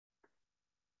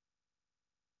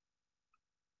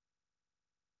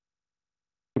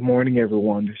Good morning,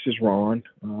 everyone. This is Ron.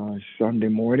 Sunday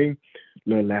morning, a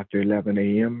little after 11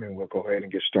 a.m., and we'll go ahead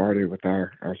and get started with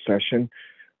our session.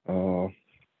 Uh,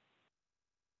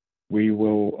 we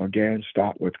will again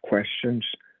start with questions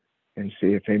and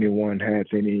see if anyone has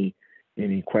any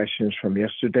questions from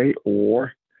yesterday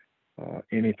or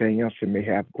anything else that may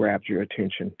have grabbed your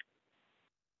attention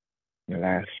in the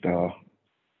last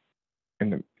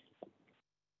in the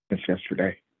since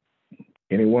yesterday.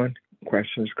 Anyone?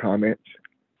 Questions, comments?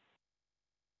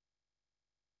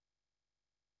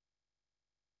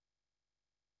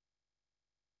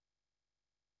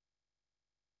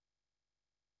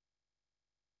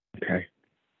 Okay.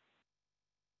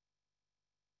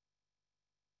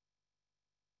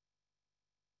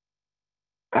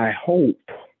 I hope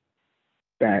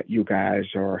that you guys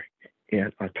are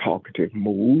in a talkative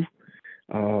mood.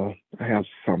 I have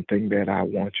something that I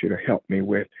want you to help me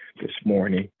with this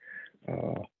morning.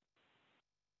 Uh,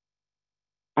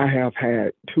 I have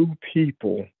had two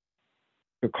people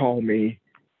to call me,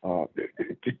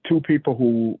 two people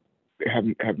who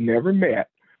have never met.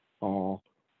 Uh,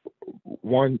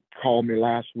 One called me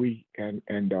last week and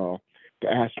to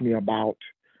ask me about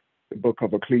the book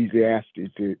of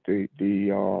Ecclesiastes,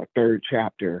 the third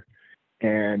chapter,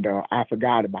 and I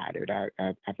forgot about it.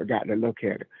 I forgot to look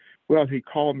at it. Well, he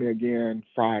called me again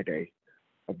Friday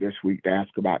of this week to ask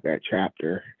about that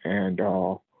chapter, and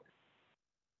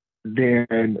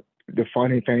then the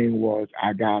funny thing was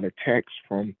I got a text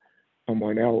from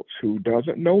someone else who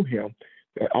doesn't know him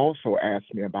that also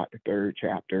asked me about the third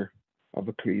chapter of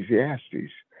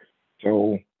Ecclesiastes.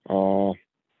 So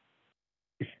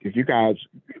if you guys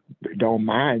don't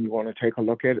mind, you want to take a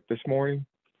look at it this morning?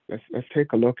 Let's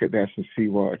take a look at this and see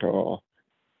what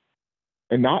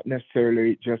and not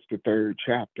necessarily just the third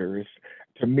chapter.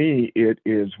 To me, it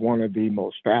is one of the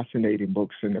most fascinating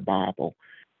books in the Bible,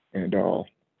 and we'll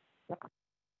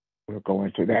go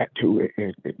into that too.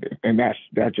 And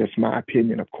that's just my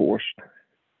opinion, of course.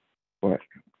 But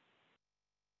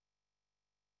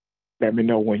let me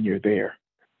know when you're there,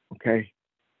 okay?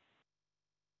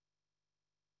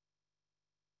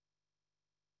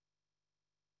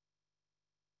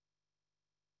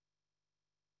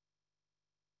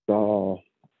 So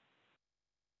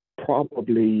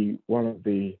probably one of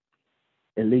the,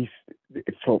 at least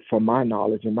from my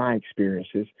knowledge and my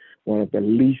experiences, one of the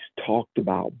least talked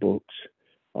about books.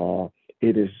 Uh,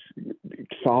 it is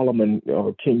Solomon,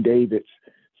 King David's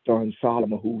son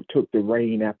Solomon, who took the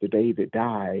reign after David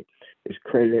died, is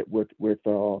credited with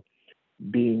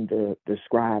being the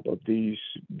scribe of these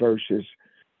verses.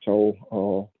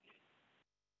 So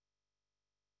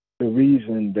the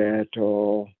reason that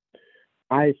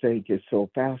I think it's so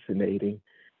fascinating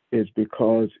is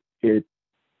because it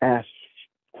asks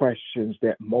questions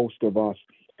that most of us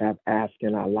have asked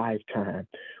in our lifetime.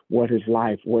 What is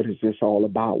life? What is this all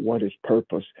about? What is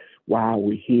purpose? Why are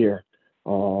we here?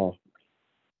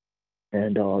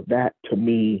 And that to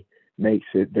me makes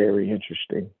it very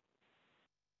interesting.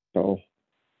 So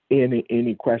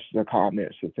any questions or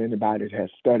comments, if anybody has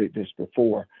studied this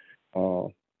before, uh,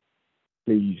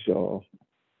 please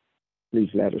please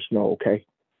let us know, okay?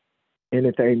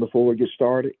 Anything before we get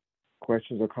started?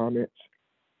 Questions or comments?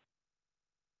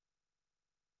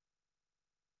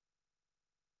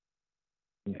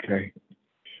 Okay.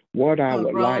 What I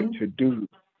would like Ron, to do,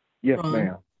 yes, Ron,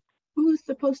 ma'am. who's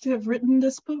supposed to have written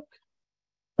this book?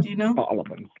 Do you know?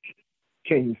 Solomon,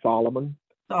 King Solomon.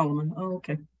 Solomon. Oh,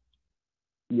 okay.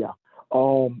 Yeah. That's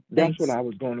what Thanks. I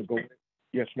was going to go.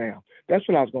 Yes, ma'am. That's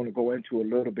what I was going to go into a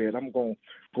little bit. I'm going to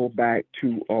go back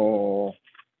to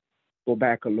go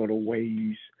back a little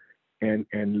ways and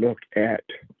look at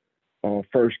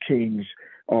First Kings,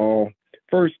 uh,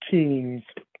 First Kings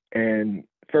and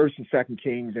First and Second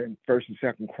Kings and First and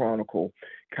Second Chronicle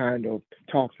kind of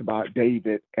talks about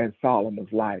David and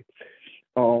Solomon's life.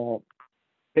 Uh,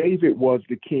 David was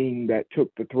the king that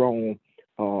took the throne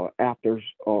after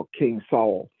King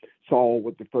Saul. Saul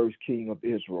was the first king of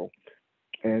Israel,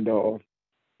 and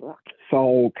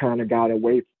Saul kind of got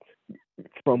away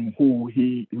from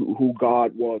who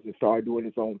God was and started doing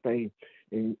his own thing.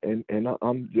 And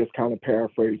I'm just kind of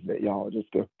paraphrasing it, y'all, just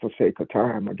for sake of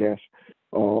time, I guess.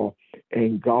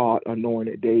 And God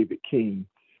anointed David king.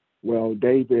 Well,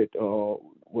 David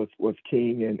was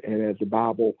king, and as the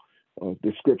Bible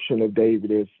description of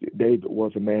David is, David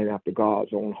was a man after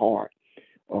God's own heart.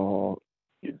 Uh,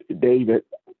 David,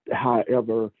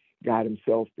 however, got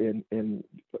himself in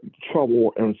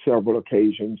trouble on several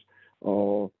occasions.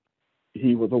 Uh,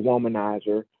 he was a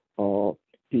womanizer.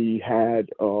 He had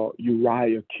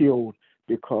Uriah killed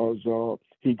because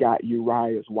he got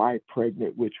Uriah's wife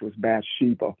pregnant, which was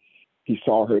Bathsheba. He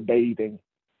saw her bathing,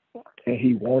 and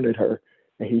he wanted her,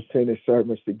 and he sent his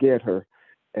servants to get her.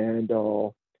 And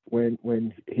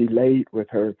when he laid with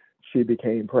her, she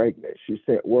became pregnant. She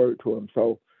sent word to him.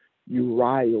 So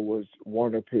Uriah was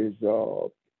one of his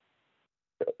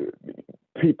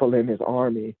people in his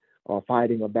army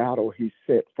fighting a battle. He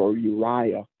sent for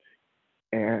Uriah,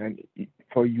 and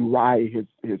for Uriah,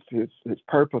 his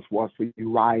purpose was for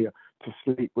Uriah to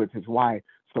sleep with his wife,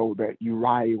 so that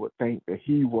Uriah would think that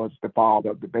he was the father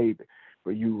of the baby.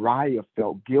 But Uriah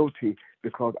felt guilty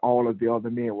because all of the other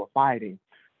men were fighting.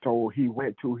 So he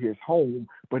went to his home,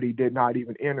 but he did not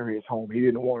even enter his home. He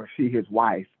didn't want to see his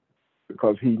wife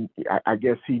because I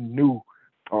guess he knew,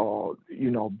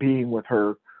 being with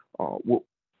her,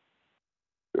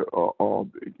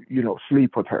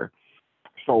 sleep with her.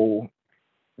 So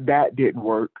that didn't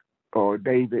work.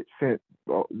 David sent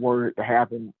word to have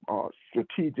him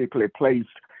strategically placed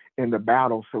in the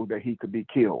battle so that he could be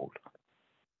killed.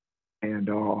 And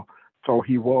so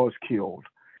he was killed.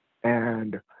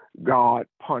 And God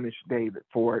punished David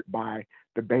for it by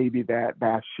the baby that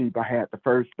Bathsheba had, the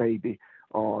first baby,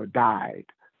 died.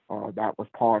 That was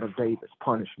part of David's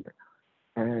punishment.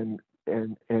 And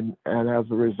as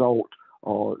a result,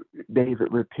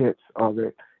 David repents of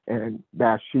it, and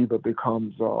Bathsheba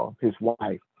becomes his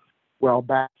wife. Well,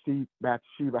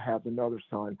 Bathsheba has another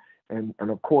son, and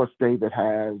of course David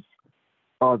has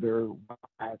other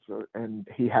wives, and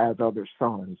he has other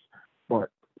sons, but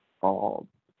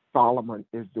Solomon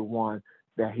is the one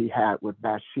that he had with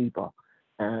Bathsheba,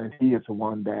 and he is the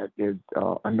one that is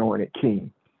anointed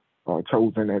king,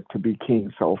 chosen to be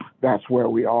king. So that's where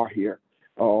we are here.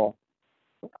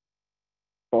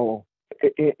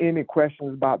 Any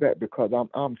questions about that? Because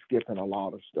I'm skipping a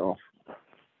lot of stuff.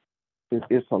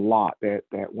 It's a lot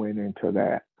that went into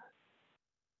that.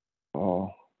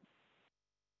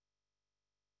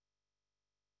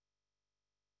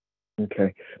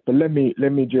 Okay, but let me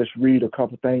just read a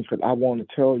couple things because I want to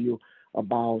tell you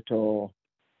about.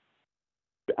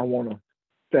 I want to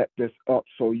set this up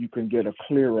so you can get a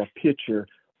clearer picture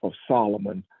of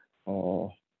Solomon.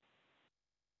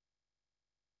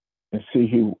 And see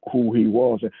who he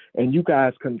was. And you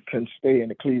guys can stay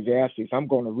in Ecclesiastes. I'm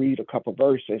going to read a couple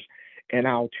verses, and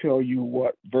I'll tell you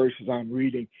what verses I'm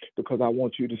reading because I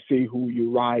want you to see who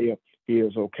Uriah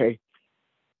is, okay?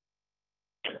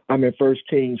 I'm in 1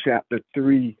 Kings chapter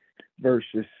 3,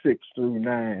 verses 6 through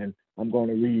 9. I'm going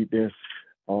to read this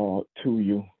to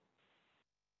you.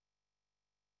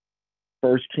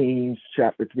 1 Kings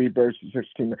chapter 3, verses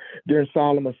 16. Then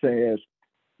Solomon says,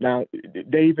 now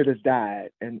David has died,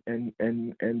 and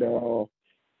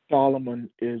Solomon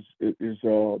is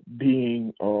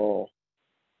being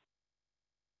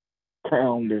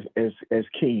crowned as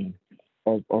king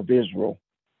of Israel.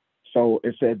 So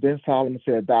it said, then Solomon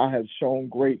said, "Thou hast shown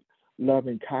great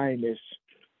loving kindness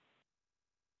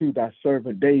to thy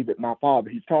servant David, my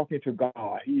father." He's talking to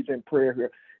God. He's in prayer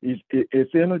here.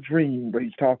 It's in a dream, but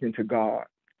he's talking to God.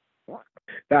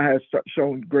 "Thou hast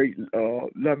shown great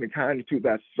loving kindness to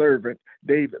thy servant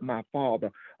David, my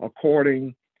father,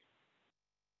 according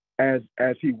as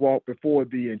he walked before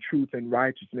thee in truth and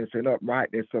righteousness and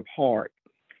uprightness of heart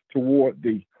toward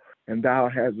thee. And thou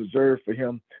hast reserved for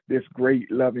him this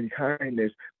great loving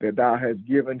kindness, that thou hast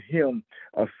given him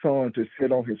a son to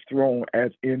sit on his throne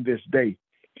as in this day.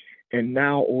 And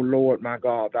now, O Lord my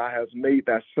God, thou hast made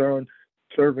thy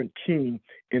servant king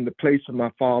in the place of my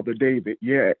father David.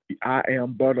 Yet I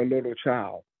am but a little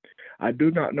child. I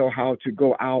do not know how to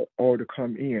go out or to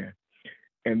come in.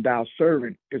 And thou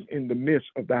servant is in the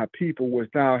midst of thy people,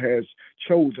 which thou hast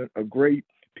chosen, a great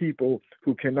people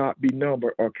who cannot be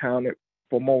numbered or counted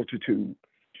for multitude.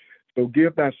 So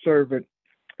give thy servant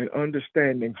an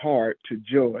understanding heart to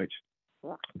judge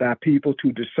thy people,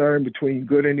 to discern between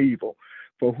good and evil.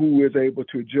 For who is able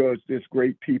to judge this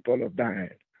great people of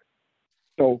thine?"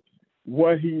 So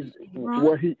yes,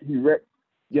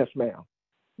 ma'am.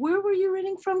 Where were you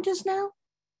reading from just now?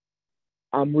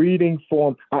 I'm reading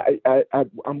from.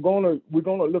 We're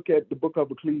gonna look at the book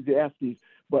of Ecclesiastes,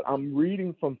 but I'm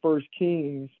reading from 1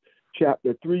 Kings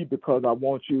chapter 3 because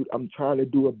I'm trying to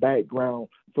do a background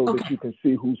so that you can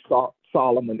see who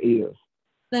Solomon is.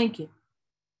 Thank you.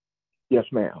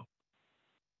 Yes, ma'am.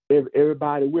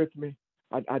 Everybody with me?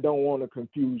 I don't want to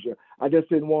confuse you. I just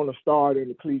didn't want to start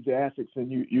in Ecclesiastes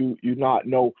and you not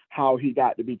know how he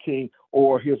got to be king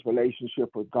or his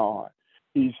relationship with God.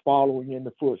 He's following in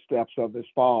the footsteps of his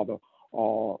father,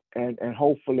 and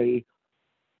hopefully,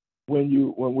 when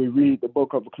we read the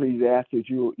book of Ecclesiastes,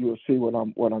 you'll see what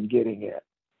I'm getting at.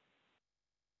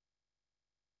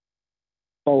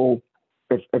 So,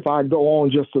 if I go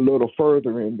on just a little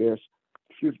further in this,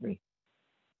 excuse me.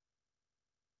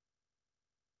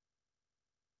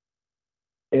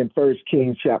 in 1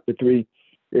 Kings chapter 3,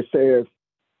 it says,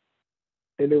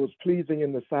 and it was pleasing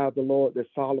in the sight of the Lord that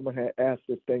Solomon had asked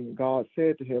this thing. And God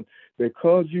said to him,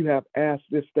 because you have asked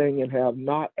this thing and have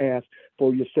not asked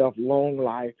for yourself long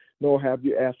life, nor have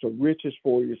you asked for riches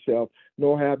for yourself,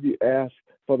 nor have you asked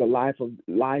for the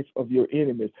life of your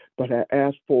enemies, but have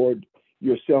asked for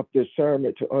yourself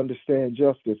discernment to understand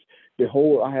justice.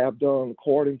 Behold, I have done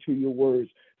according to your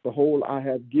words. Behold, I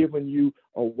have given you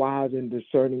a wise and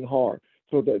discerning heart,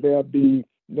 so that there be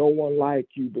no one like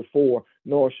you before,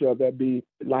 nor shall there be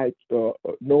like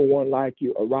no one like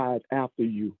you arise after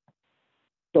you.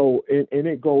 So, and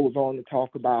it goes on to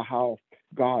talk about how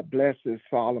God blesses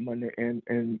Solomon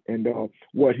and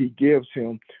what he gives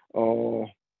him,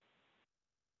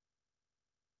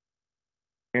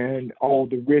 and all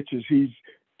the riches.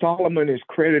 Solomon is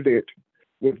credited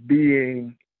with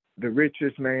being the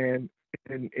richest man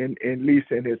in at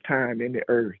least in his time in the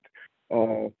earth.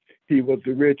 He was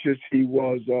the richest. He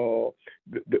was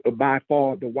by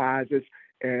far the wisest.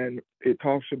 And it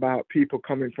talks about people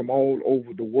coming from all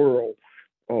over the world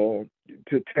to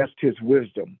test his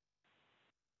wisdom.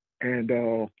 And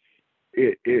and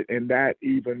that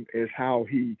even is how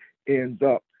he ends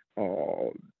up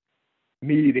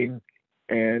meeting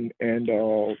and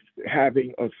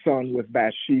having a son with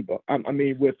Bathsheba.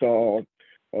 With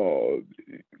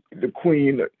the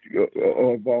queen of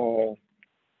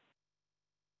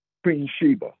Queen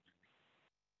Sheba.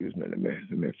 Excuse me, let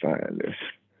me find this.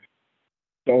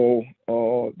 So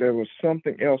there was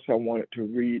something else I wanted to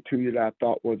read to you that I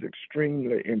thought was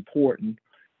extremely important.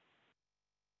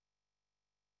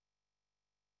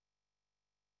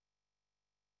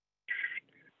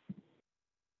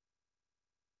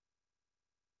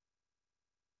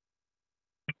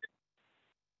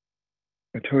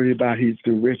 I told you about he's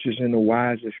the richest and the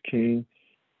wisest king.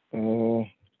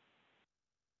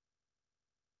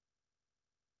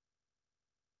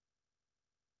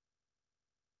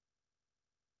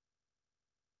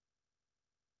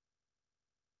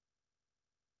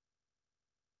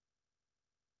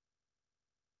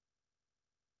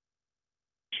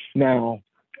 Now,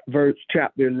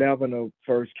 chapter 11 of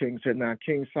 1 Kings said, now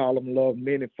King Solomon loved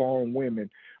many foreign women,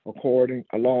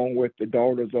 along with the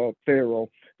daughters of Pharaoh,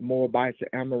 the Moabites,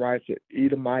 the Amorites, the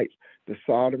Edomites, the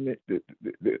Sodomites, the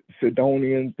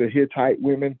Sidonians, the Hittite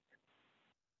women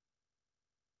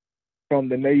from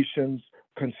the nations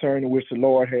concerning which the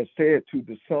Lord has said to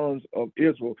the sons of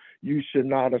Israel, you should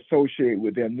not associate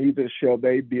with them, neither shall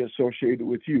they be associated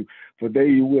with you, for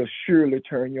they will surely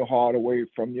turn your heart away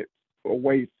from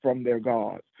their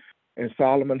gods. And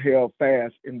Solomon held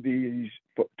fast in these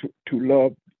for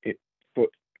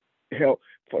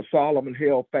Solomon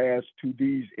held fast to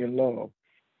these in love.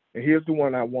 And here's the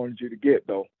one I wanted you to get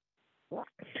though.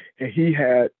 And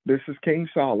this is King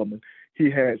Solomon,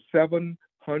 he had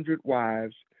 700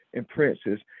 wives and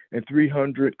princes and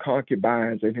 300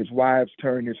 concubines, and his wives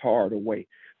turned his heart away.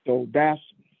 So that's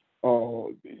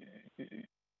the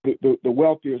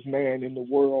wealthiest man in the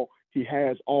world. He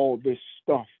has all this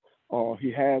stuff.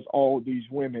 He has all these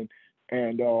women,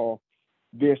 and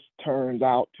this turns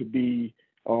out to be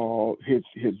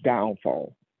his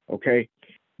downfall. Okay,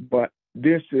 but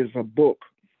this is a book.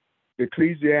 The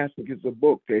Ecclesiastic is a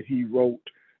book that he wrote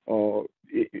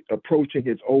approaching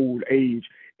his old age,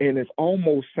 and it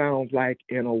almost sounds like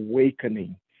an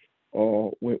awakening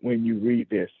when you read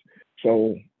this.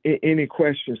 So, any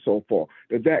questions so far?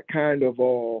 Does that kind of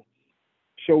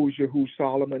shows you who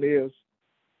Solomon is?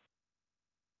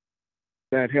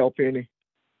 That help any?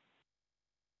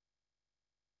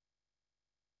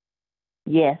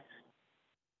 Yes.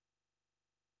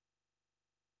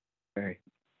 Okay.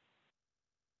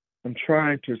 I'm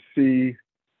trying to see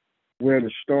where to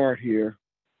start here.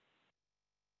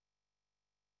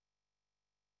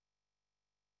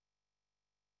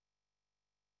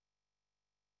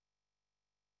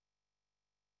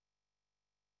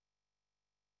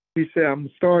 He said, I'm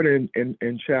starting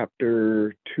in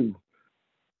chapter 2,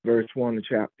 verse 1 of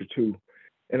chapter 2.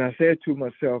 And I said to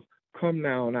myself, come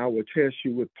now, and I will test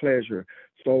you with pleasure.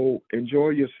 So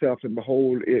enjoy yourself, and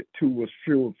behold, it too was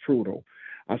fruitful.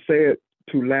 I said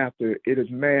to laughter, it is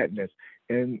madness,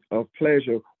 and of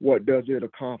pleasure, what does it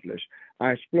accomplish?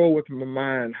 I explore with my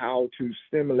mind how to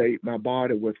stimulate my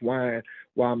body with wine,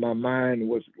 while my mind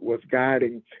was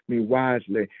guiding me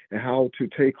wisely, and how to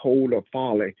take hold of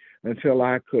folly, until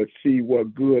I could see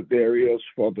what good there is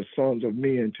for the sons of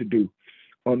men to do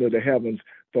under the heavens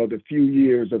for the few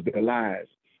years of their lives.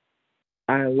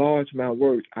 I enlarged my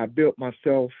work. I built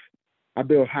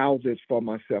houses for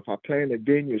myself. I planted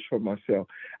vineyards for myself.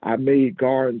 I made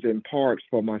gardens and parks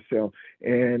for myself,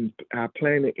 and I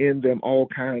planted in them all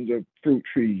kinds of fruit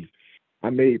trees. I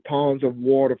made ponds of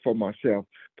water for myself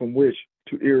from which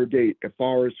to irrigate a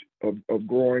forest of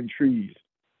growing trees.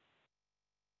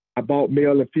 I bought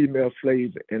male and female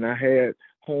slaves, and I had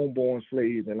homeborn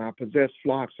slaves, and I possessed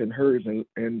flocks and herds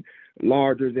and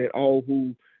larger than all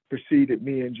who preceded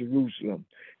me in Jerusalem.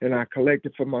 And I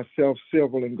collected for myself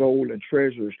silver and gold and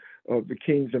treasures of the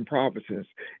kings and provinces,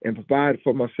 and provided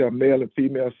for myself male and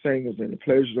female singers and the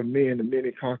pleasures of men and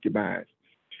many concubines.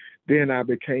 Then I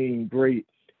became great,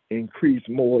 increased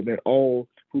more than all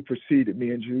who preceded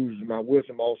me in Jerusalem. My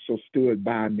wisdom also stood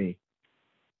by me.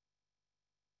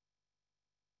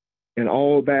 And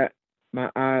all that my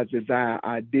eyes desire,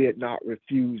 I did not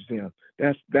refuse them.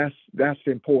 That's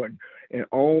important. And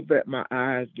all that my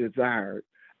eyes desired,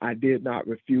 I did not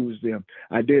refuse them.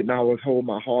 I did not withhold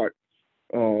my heart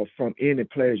from any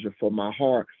pleasure, for my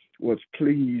heart was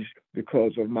pleased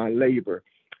because of my labor,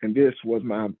 and this was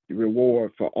my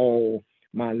reward for all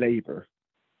my labor.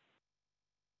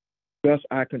 Thus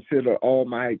I consider all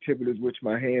my activities which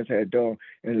my hands had done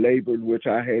and labored which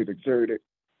I had exerted.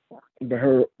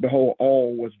 Behold,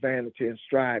 all was vanity and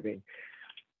striving,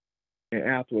 and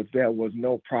afterwards there was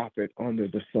no profit under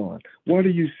the sun. What do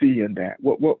you see in that?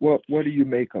 What do you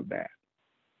make of that?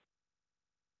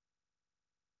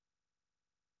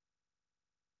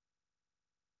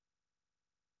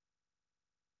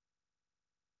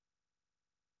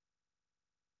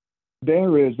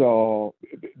 There is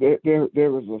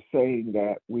there is a saying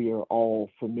that we are all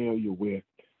familiar with.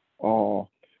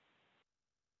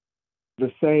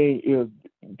 The saying is,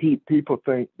 people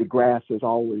think the grass is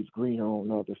always greener on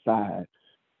the other side.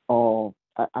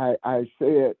 I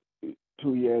said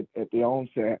to you at the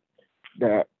onset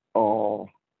that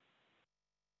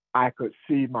I could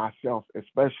see myself,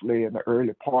 especially in the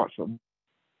early parts of,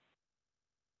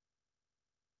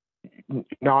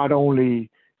 not only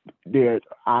did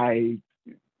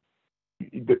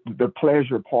the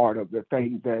pleasure part of the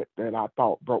thing that I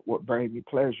thought would bring me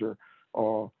pleasure,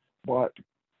 but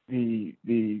the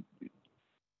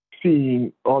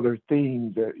seeing other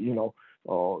things that,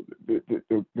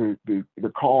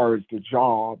 the cars, the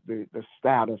job, the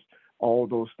status, all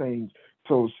those things.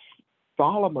 So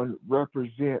Solomon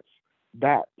represents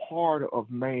that part of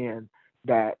man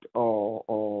that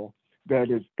that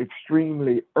is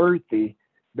extremely earthy,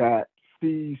 that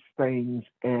sees things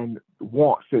and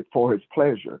wants it for his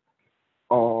pleasure.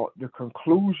 The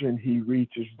conclusion he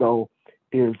reaches, though,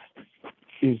 is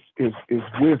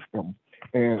wisdom.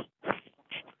 And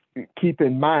keep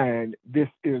in mind, this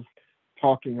is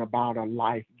talking about a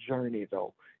life journey,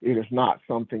 though. It is not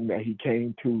something that he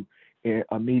came to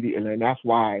immediately. And that's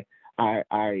why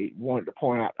I wanted to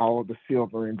point out all the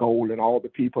silver and gold and all the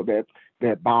people that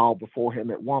bowed before him.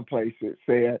 At one place it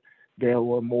said there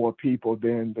were more people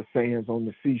than the sands on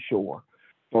the seashore.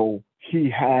 So he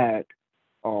had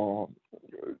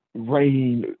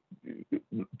reigned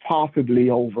possibly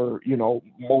over,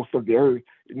 most of the earth,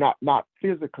 not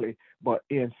physically, but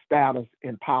in status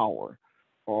and power.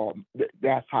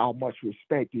 That's how much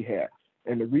respect he had.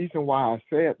 And the reason why I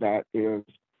said that is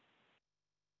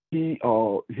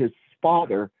his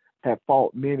father had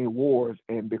fought many wars,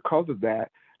 and because of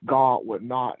that, God would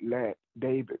not let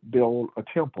David build a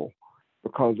temple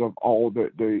because of all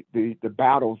the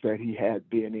battles that he had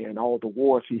been in, all the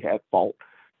wars he had fought.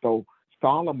 So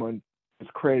Solomon is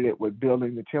credited with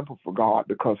building the temple for God,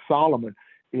 because Solomon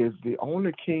is the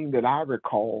only king that I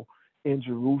recall in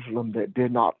Jerusalem that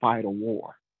did not fight a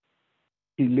war.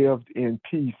 He lived in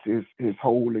peace his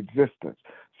whole existence.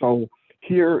 So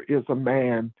here is a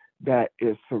man that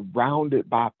is surrounded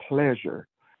by pleasure.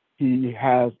 He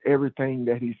has everything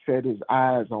that he set his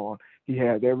eyes on. He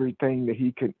has everything that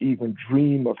he could even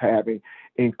dream of having,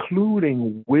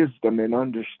 including wisdom and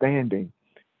understanding.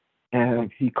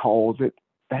 And he calls it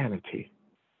vanity.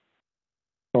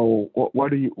 So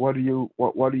what are your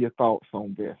thoughts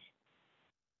on this?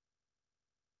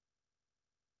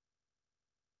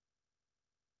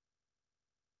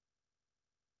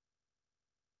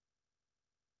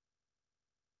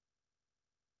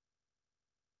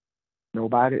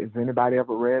 Nobody? Has anybody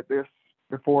ever read this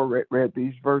before? Read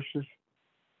these verses?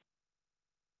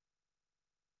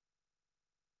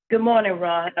 Good morning,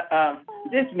 Ron.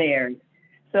 This is Mary.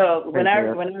 So when I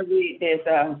read this,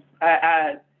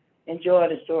 I enjoy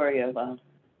the story of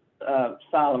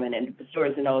Solomon and the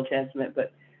stories in the Old Testament.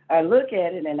 But I look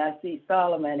at it and I see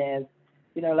Solomon as,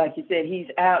 like you said, he's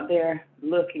out there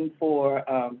looking for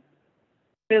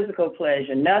physical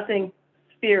pleasure. Nothing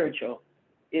spiritual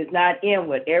is not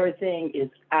inward. Everything is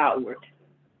outward.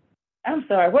 I'm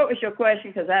sorry. What was your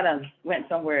question? Because I done went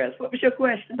somewhere else. What was your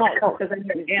question? No.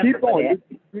 Keep going.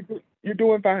 You're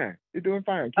doing fine. You're doing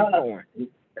fine. Keep going.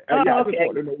 yeah, I just okay.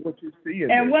 want to know what you see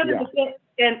in And this. one Yeah. of the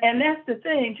and that's the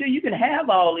thing too. You can have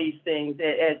all these things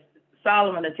as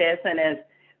Solomon attests, and as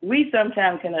we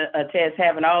sometimes can attest,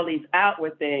 having all these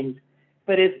outward things,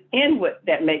 but it's inward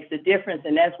that makes the difference.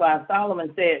 And that's why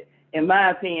Solomon said, in my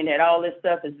opinion, that all this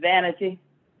stuff is vanity.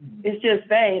 It's just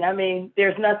vain. I mean,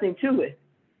 there's nothing to it.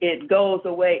 It goes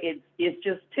away. It's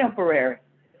just temporary.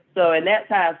 So, and that's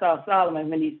how I saw Solomon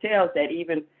when he tells that,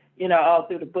 even, you know, all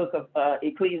through the book of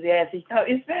Ecclesiastes,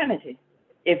 it's vanity.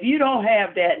 If you don't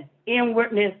have that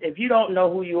inwardness, if you don't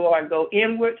know who you are and go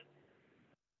inward,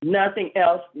 nothing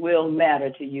else will matter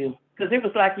to you. Because it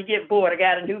was like you get bored. I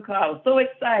got a new car. I was so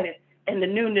excited, and the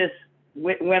newness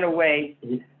went away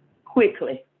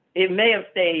quickly. It may have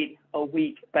stayed a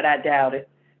week, but I doubt it.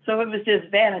 So it was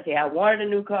just vanity. I wanted a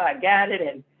new car. I got it.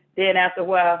 And then after a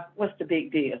while, what's the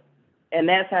big deal? And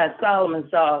that's how Solomon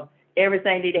saw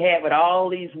everything that he had with all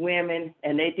these women,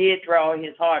 and they did draw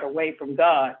his heart away from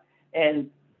God. And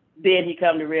then he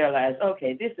come to realize,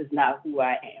 okay, this is not who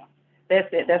I am. That's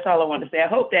it. That's all I want to say. I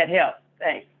hope that helps.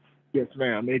 Thanks. Yes,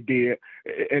 ma'am, it did.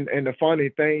 And the funny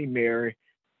thing, Mary,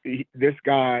 this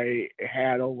guy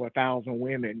had over 1,000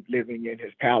 women living in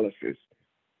his palaces.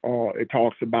 It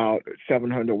talks about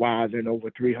 700 wives and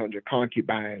over 300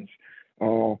 concubines.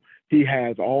 He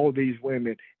has all these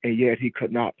women, and yet he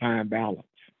could not find balance.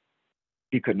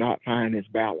 He could not find his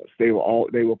balance. They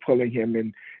were pulling him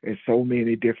in so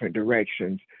many different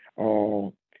directions.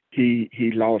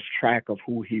 He lost track of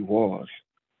who he was.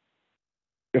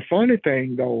 The funny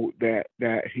thing, though, that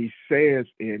he says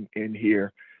in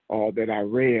here that I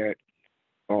read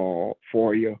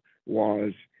for you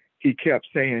was he kept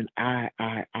saying, I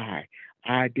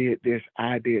did this,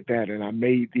 I did that, and I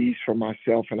made these for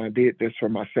myself, and I did this for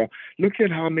myself. Look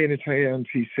at how many times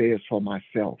he says for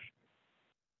myself.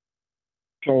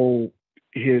 So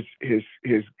his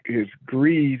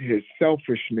greed, his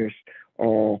selfishness,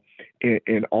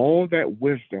 and all that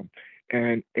wisdom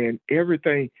and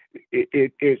everything,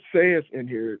 it says in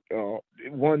here,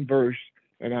 one verse,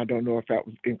 and I don't know if that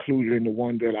was included in the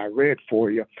one that I read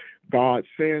for you. God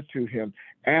says to him,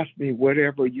 ask me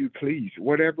whatever you please,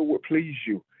 whatever would please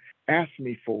you, ask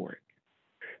me for it.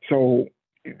 So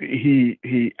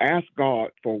he asked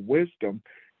God for wisdom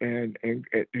and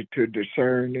to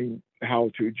discerning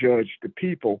how to judge the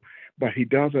people, but he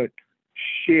doesn't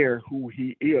share who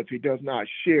he is. He does not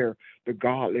share the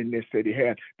godliness that he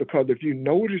has, because if you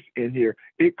notice in here,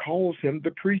 it calls him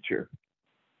the preacher.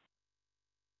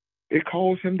 It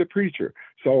calls him the preacher.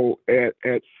 So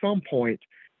at some point,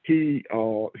 his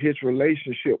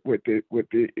relationship with the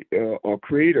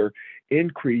Creator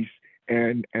increased,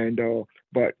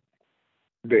 but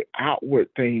the outward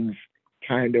things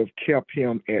kind of kept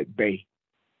him at bay.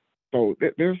 So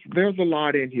there's a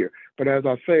lot in here. But as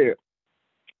I said,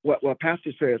 what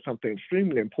Pastor said something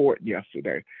extremely important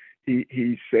yesterday.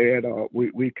 He said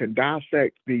we can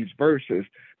dissect these verses,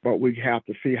 but we have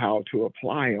to see how to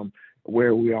apply them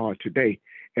where we are today.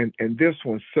 And this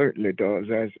one certainly does,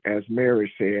 as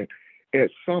Mary said. At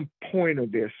some point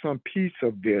of this, some piece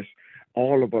of this,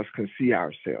 all of us can see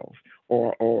ourselves,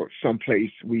 or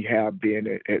someplace we have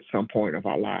been at some point of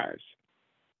our lives.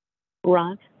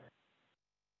 Ron?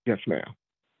 Yes, ma'am.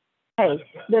 Hey,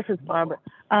 this is Barbara.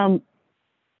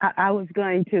 I was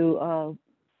going to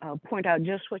point out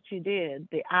just what you did,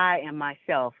 the I and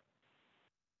myself.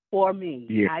 For me.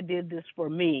 Yeah. I did this for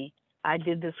me. I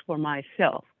did this for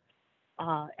myself.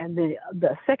 And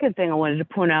the second thing I wanted to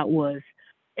point out was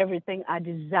everything I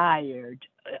desired,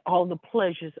 all the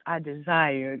pleasures I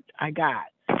desired, I got.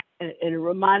 And it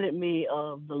reminded me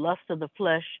of the lust of the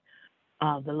flesh,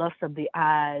 the lust of the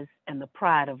eyes, and the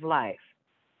pride of life.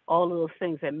 All of those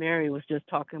things that Mary was just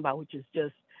talking about, which is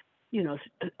just,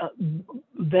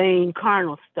 vain,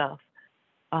 carnal stuff.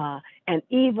 And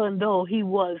even though he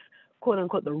was, quote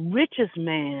unquote, the richest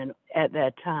man at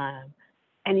that time,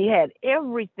 and he had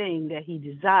everything that he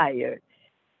desired,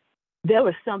 there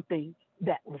was something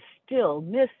that was still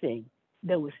missing.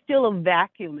 There was still a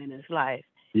vacuum in his life.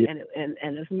 Yeah. And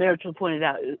as Mary pointed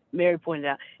out, it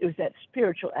was that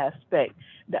spiritual aspect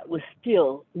that was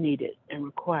still needed and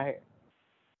required.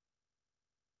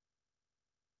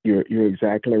 You're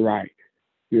exactly right.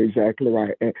 You're exactly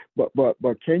right. And,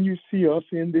 but can you see us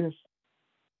in this?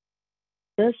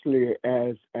 Especially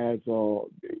as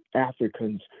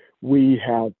Africans, we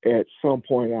have at some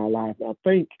point in our life, I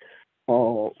think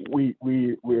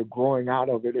we're growing out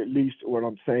of it. At least what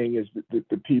I'm saying is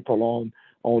the people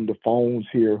on the phones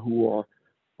here who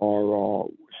are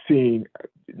seeing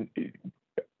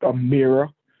a mirror,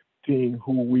 seeing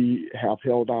who we have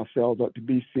held ourselves up to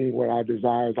be, seeing what our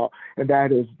desires are, and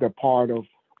that is the part of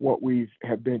what we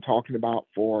have been talking about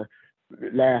for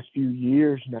last few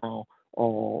years now,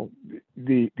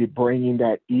 the bringing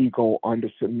that ego under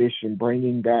submission,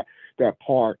 bringing that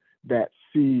part that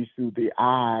sees through the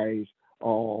eyes,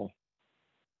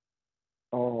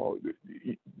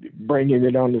 bringing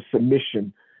it under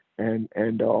submission, and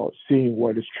seeing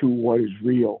what is true, what is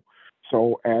real.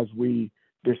 So as we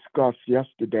discussed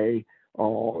yesterday,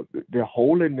 the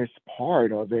holiness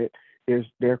part of it is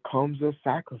there comes a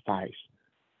sacrifice.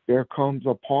 There comes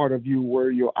a part of you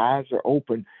where your eyes are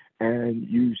open and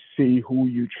you see who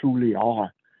you truly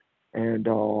are. And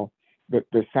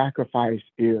the sacrifice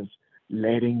is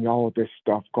letting all this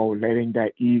stuff go, letting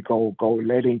that ego go,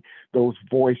 letting those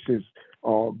voices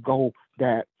go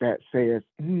that says,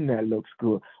 that looks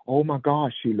good. Oh my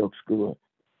gosh, she looks good.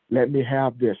 Let me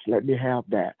have this. Let me have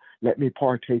that. Let me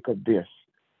partake of this.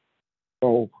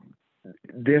 So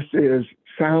this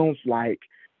sounds like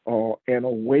an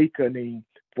awakening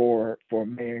for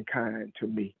mankind to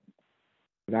me.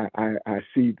 And I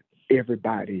see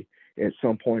everybody at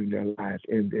some point in their lives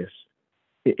in this.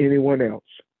 Anyone else?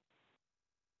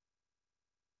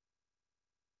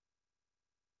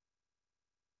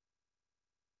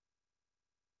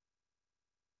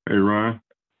 Hey, Ron.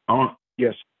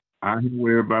 Yes. I hear what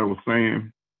everybody was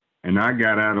saying, and I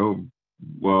got out of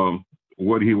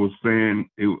what he was saying.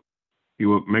 He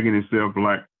was making himself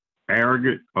like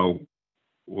arrogant, or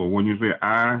when you say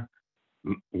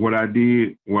what I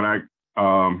did, what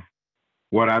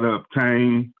I'd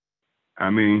obtained. I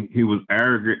mean, he was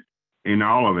arrogant in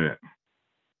all of that.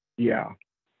 Yeah.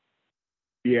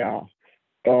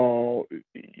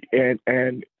 And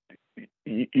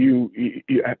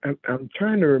I'm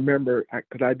trying to remember,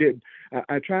 because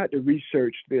I tried to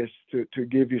research this to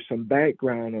give you some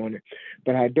background on it,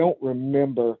 but I don't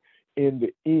remember in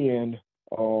the end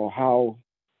how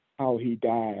he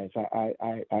dies.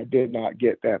 I did not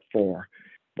get that far,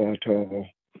 but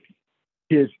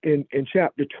in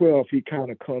chapter 12 he kind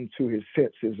of comes to his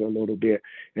senses a little bit,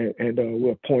 and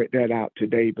we'll point that out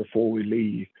today before we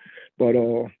leave. But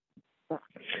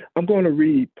I'm going to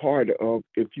read part of,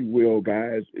 if you will,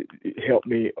 guys, help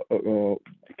me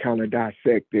kind of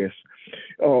dissect this.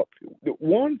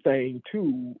 One thing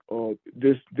too,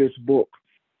 this book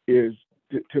is,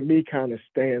 to me, kind of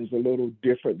stands a little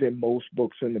different than most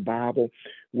books in the Bible,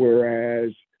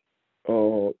 whereas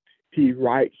he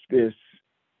writes this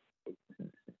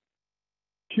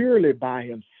purely by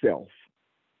himself.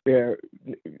 Pretty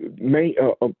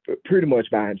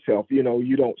much by himself. You know,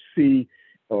 you don't see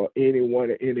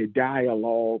any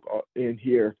dialogue in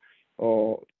here.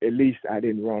 At least I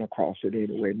didn't run across it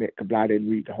anyway, because I didn't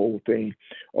read the whole thing.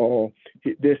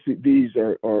 These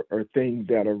are things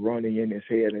that are running in his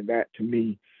head, and that to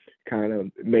me kind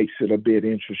of makes it a bit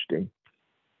interesting.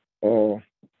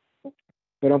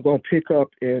 But I'm going to pick up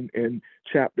in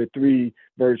chapter 3,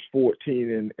 verse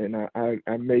 14, and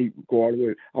I may go all the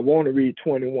way. I want to read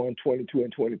 21, 22,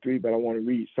 and 23, but I want to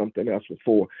read something else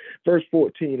before. Verse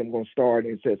 14, I'm going to start,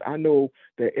 and it says, I know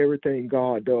that everything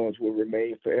God does will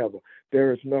remain forever.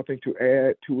 There is nothing to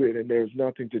add to it, and there's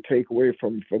nothing to take away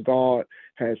from it, for God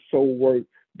has so worked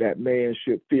that man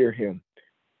should fear him.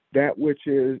 That which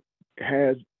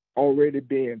has already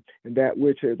been, and that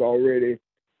which has already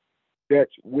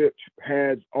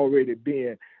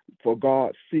been, for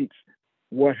God seeks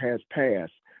what has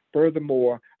passed.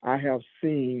 Furthermore, I have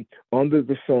seen under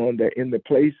the sun that in the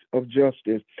place of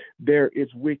justice there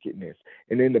is wickedness,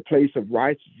 and in the place of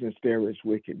righteousness there is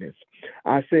wickedness.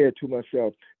 I said to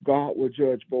myself, God will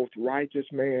judge both righteous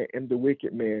man and the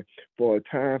wicked man, for a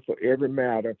time for every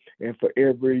matter and for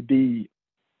every deed.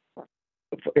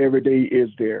 For every day is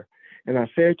there. And I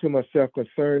said to myself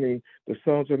concerning the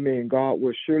sons of men, God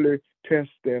will surely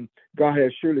test them. God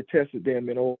has surely tested them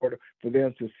in order for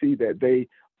them to see that they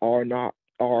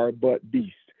are but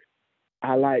beasts.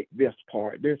 I like this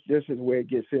part. This is where it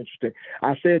gets interesting.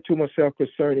 I said to myself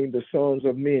concerning the sons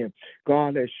of men,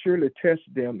 God has surely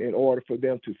tested them in order for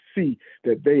them to see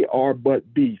that they are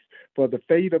but beasts. For the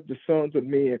fate of the sons of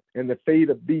men and the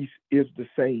fate of beasts is the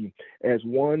same. As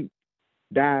one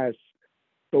dies,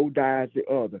 so dies the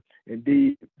other.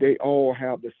 Indeed, they all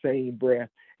have the same breath,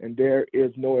 and there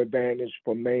is no advantage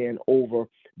for man over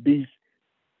beast,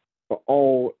 for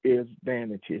all is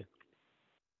vanity.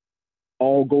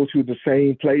 All go to the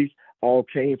same place, all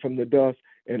came from the dust,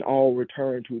 and all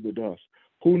return to the dust.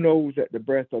 Who knows that the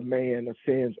breath of man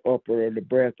ascends upward, or the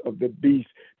breath of the beast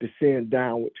descends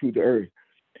downward to the earth?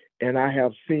 And I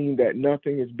have seen that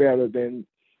nothing is better than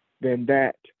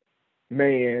that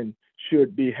man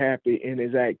should be happy in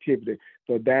his activity,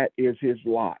 for that is his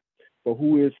lot. But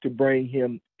who is to bring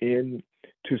him in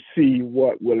to see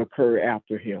what will occur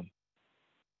after him?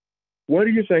 What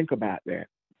do you think about that?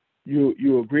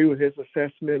 You agree with his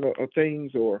assessment of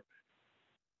things, or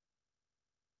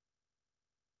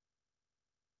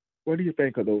what do you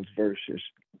think of those verses?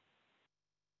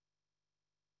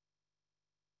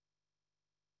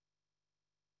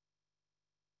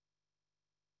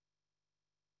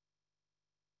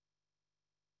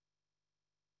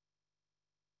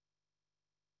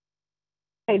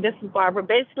 Hey, this is Barbara.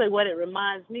 Basically, what it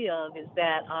reminds me of is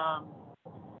that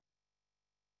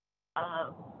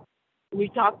we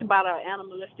talked about our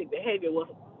animalistic behavior. Well,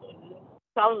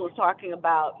 Solomon was talking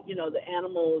about, the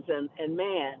animals and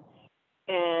man.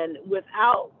 And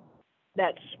without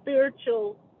that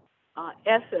spiritual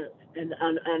essence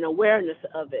and awareness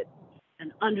of it,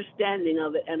 and understanding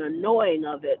of it, and a knowing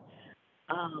of it,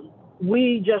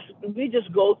 we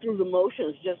just go through the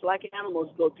motions, just like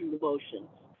animals go through the motions.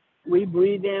 We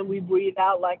breathe in, we breathe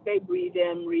out like they breathe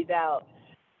in, breathe out.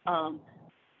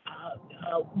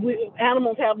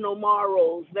 Animals have no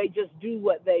morals. They just do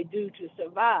what they do to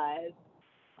survive.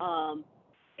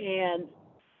 And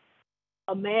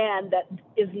a man that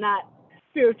is not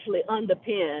spiritually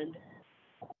underpinned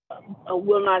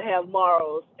will not have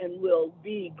morals and will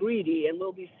be greedy and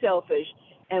will be selfish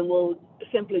and will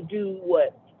simply do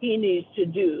what he needs to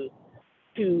do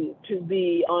to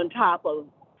be on top of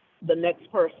the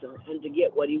next person and to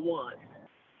get what he wants.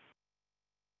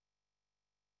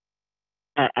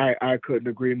 I couldn't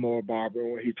agree more, Barbara.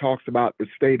 When he talks about the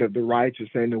state of the righteous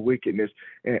and the wickedness,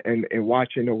 and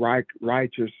watching the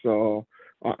righteous,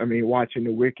 watching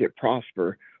the wicked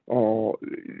prosper.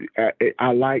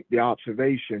 I like the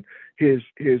observation. His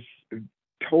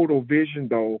total vision,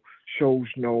 though, shows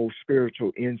no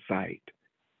spiritual insight.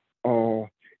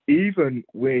 Even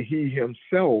when he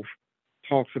himself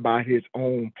talks about his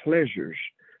own pleasures,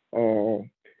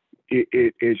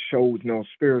 it shows no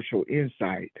spiritual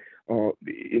insight.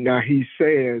 Now he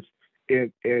says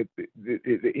at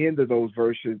the end of those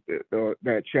verses,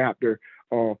 that chapter,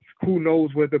 who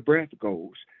knows where the breath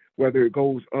goes, whether it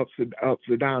goes up or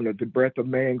down, or the breath of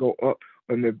man go up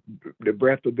and the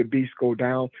breath of the beast go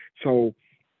down. So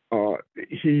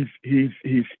he's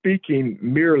speaking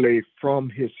merely from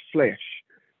his flesh,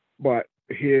 but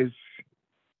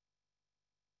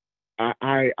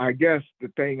I guess the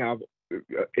thing I've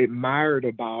admired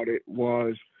about it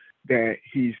was that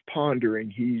he's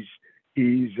pondering, he's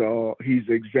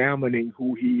examining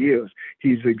who he is,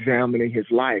 he's examining his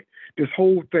life. This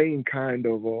whole thing kind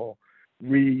of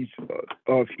reads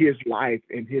of his life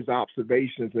and his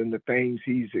observations and the things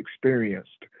he's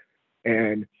experienced,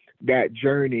 and that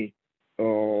journey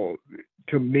to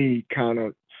me kind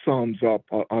of sums up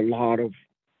a lot of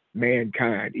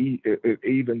mankind.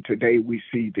 Even today we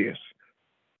see this.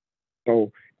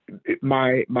 So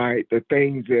the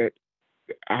things that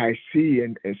I see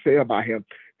and say about him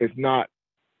is not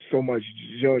so much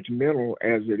judgmental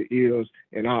as it is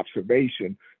an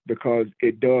observation, because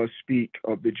it does speak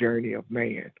of the journey of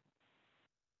man.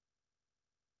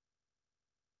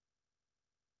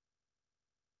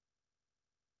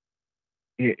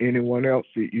 Anyone else?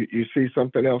 You see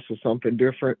something else or something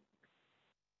different?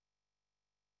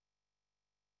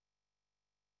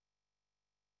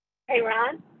 Hey,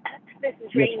 Ron. This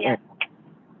is Raina.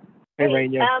 Hey,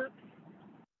 Raina.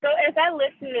 So as I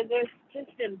listen to this,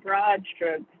 just in broad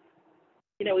strokes,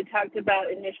 we talked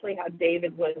about initially how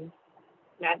David was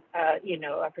not, I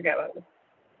forgot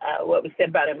what was said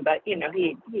about him, but he had,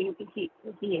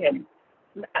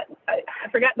 I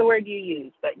forgot the word you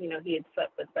used, but he had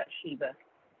slept with Bathsheba,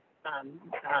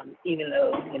 even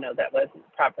though that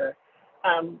wasn't proper.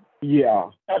 Yeah.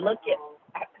 I look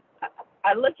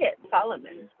at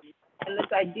Solomon and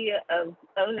this idea of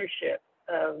ownership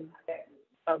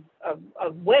of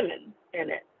women, and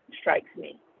it strikes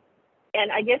me.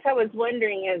 And I guess I was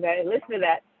wondering, as I listen to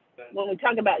that, when we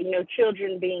talk about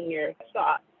children being your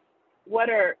thoughts, what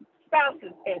are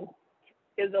spouses, and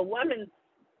is a woman's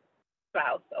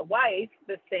spouse, a wife,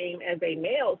 the same as a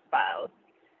male spouse,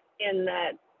 in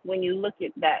that when you look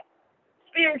at that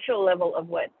spiritual level of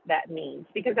what that means?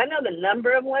 Because I know the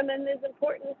number of women is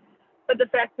important, but the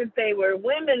fact that they were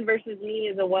women versus me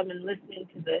as a woman listening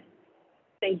to this,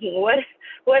 thinking, what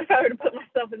if I were to put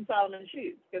myself in Solomon's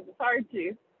shoes? Because it's hard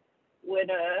to, when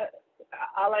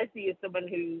all I see is someone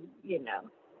who,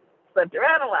 slept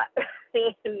around a lot.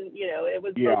 And, it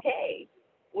was okay.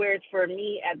 Whereas for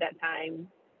me at that time,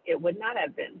 it would not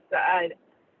have been. So I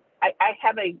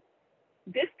have a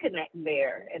disconnect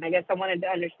there. And I guess I wanted to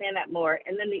understand that more.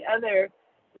 And then the other,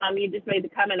 you just made the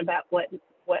comment about what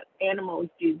animals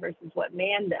do versus what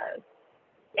man does.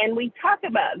 And we talk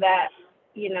about that,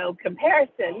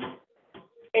 comparison,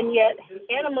 and yet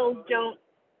animals don't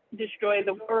destroy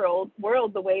the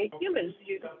world the way humans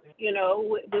do. You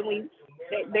know, when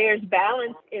there's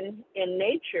balance in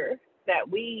nature that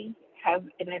we have,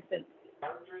 in essence,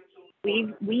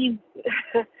 we've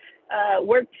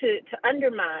worked to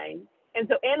undermine. And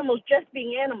so animals, just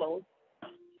being animals,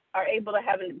 are able to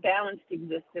have a balanced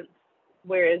existence,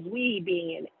 whereas we,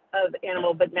 being of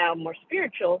animal but now more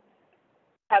spiritual,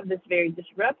 have this very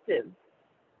disruptive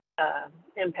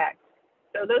impact.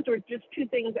 So those were just two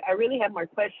things I really have more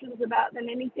questions about than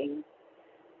anything.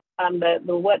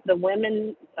 What the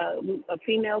women, a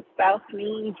female spouse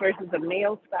means versus a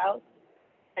male spouse,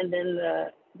 and then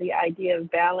the idea of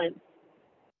balance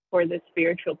for the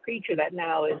spiritual creature that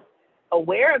now is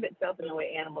aware of itself in the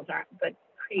way animals aren't, but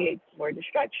creates more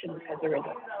destruction as a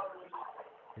result.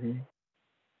 Mm-hmm.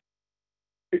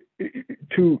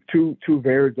 Two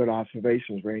very good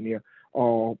observations, Rainier.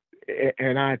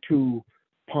 And I too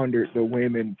pondered the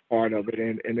women part of it,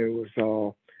 and it was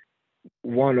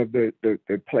one of the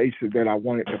places that I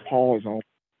wanted to pause on.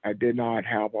 I did not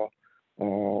have a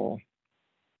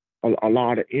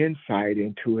lot of insight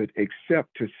into it,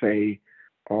 except to say,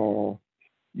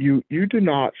 you do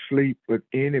not sleep with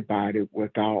anybody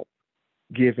without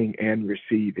giving and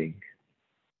receiving.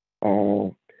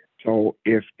 So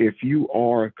if you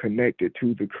are connected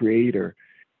to the Creator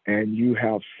and you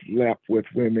have slept with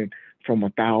women from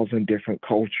 1,000 different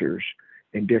cultures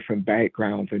and different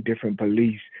backgrounds and different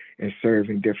beliefs and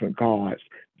serving different gods,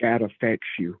 that affects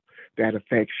you. That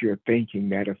affects your thinking.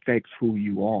 That affects who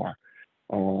you are.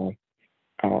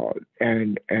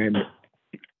 And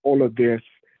all of this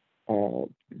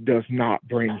does not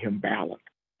bring him balance.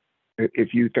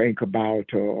 If you think about,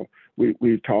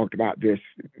 we've talked about this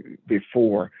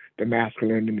before, the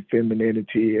masculine and the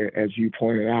femininity, as you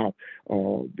pointed out,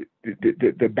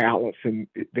 the balance and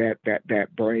that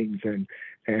brings, and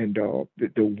the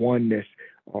oneness.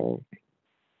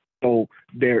 So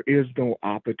there is no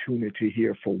opportunity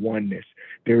here for oneness.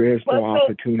 There is no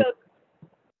opportunity. So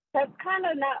that's kind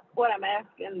of not what I'm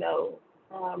asking, though.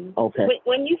 Okay.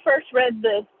 When you first read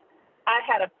this, I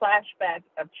had a flashback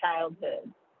of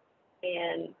childhood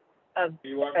and of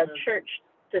church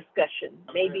discussion,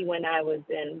 maybe when I was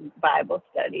in Bible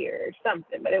study or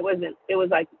something, but it was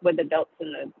like with adults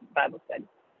in the Bible study.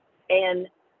 And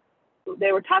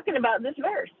they were talking about this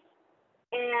verse,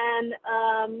 and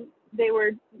they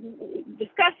were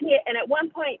discussing it, and at one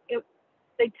point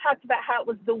they talked about how it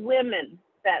was the women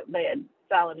that led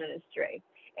Solomon astray.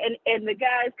 And the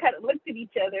guys kind of looked at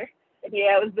each other, and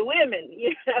yeah, it was the women,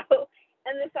 you know.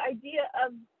 And this idea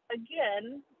of,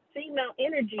 again, female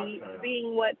energy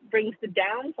being what brings the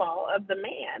downfall of the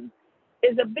man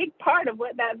is a big part of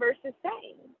what that verse is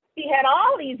saying. He had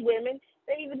all these women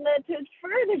that even led to his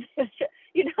further,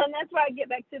 you know, and that's why I get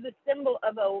back to the symbol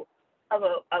of a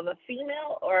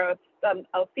female or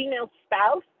a female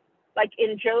spouse. Like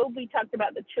in Job, we talked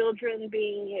about the children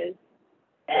being his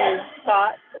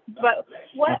thoughts, but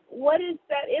what is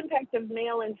that impact of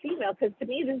male and female? Because to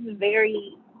me, this is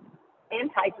very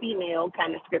anti-female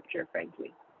kind of scripture,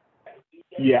 frankly.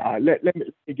 Yeah, let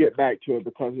me get back to it,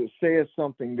 because it says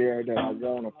something there that I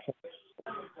want to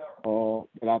point,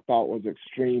 that I thought was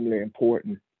extremely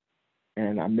important,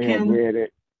 and I may have read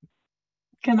it.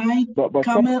 Can I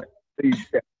comment?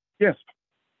 Yes,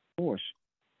 of course.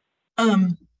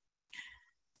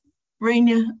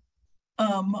 Rainier,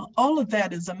 all of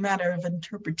that is a matter of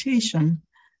interpretation,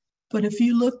 but if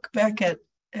you look back at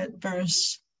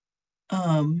verse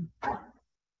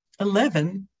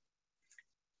 11,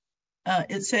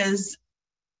 it says,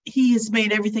 he has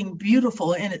made everything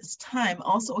beautiful in its time.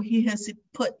 Also, he has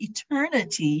put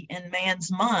eternity in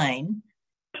man's mind.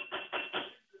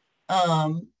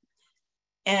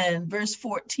 And verse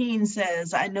 14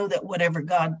 says, I know that whatever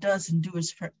God does and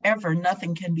does forever,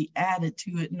 nothing can be added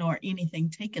to it, nor anything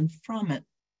taken from it.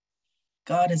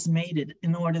 God has made it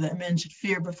in order that men should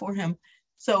fear before him.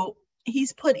 So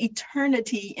he's put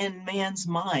eternity in man's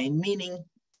mind, meaning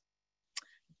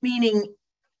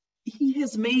he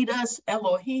has made us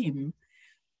Elohim.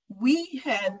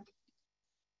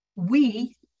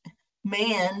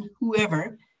 Man,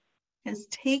 whoever, has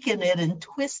taken it and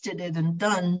twisted it and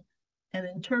done and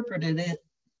interpreted it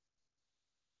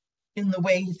in the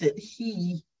way that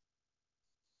he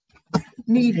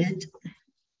needed to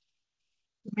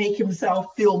make himself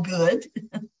feel good,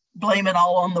 blame it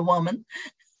all on the woman.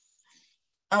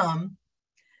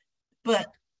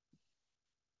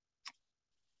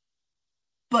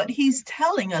 But he's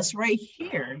telling us right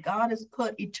here, God has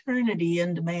put eternity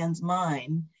into man's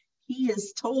mind. He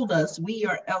has told us we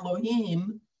are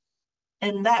Elohim,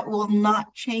 and that will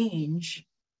not change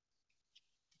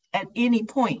at any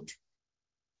point.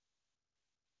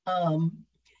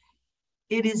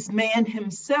 it is man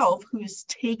himself who's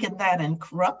taken that and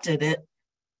corrupted it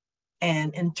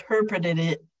and interpreted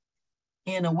it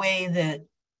in a way that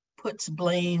puts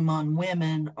blame on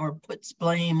women or puts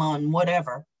blame on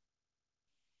whatever,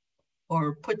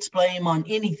 or puts blame on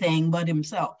anything but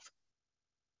himself.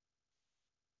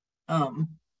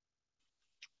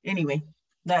 Anyway,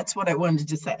 that's what I wanted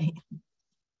to say.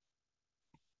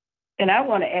 And I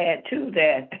want to add too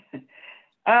that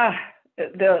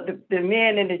the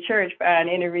men in the church find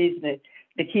any reason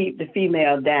to keep the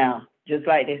female down, just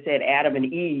like they said Adam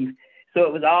and Eve. So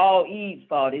it was all Eve's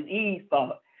fault. It's Eve's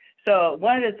fault. So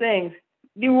one of the things,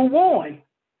 you were warned.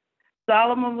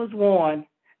 Solomon was warned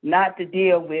not to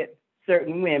deal with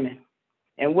certain women.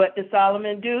 And what did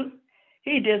Solomon do?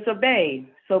 He disobeyed.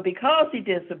 So because he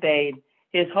disobeyed,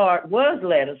 his heart was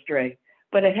led astray.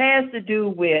 But it has to do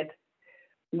with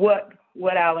what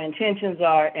our intentions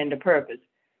are and the purpose.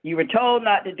 You were told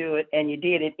not to do it, and you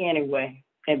did it anyway.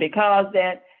 And because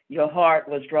that, your heart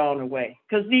was drawn away.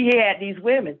 Because he had these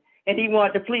women, and he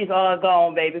wanted to please, oh, go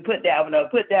on, baby, put that one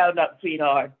up,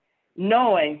 sweetheart,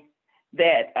 knowing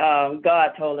that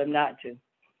God told him not to.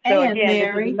 So and again,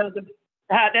 Mary,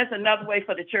 that's another way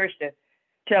for the church to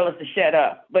tell us to shut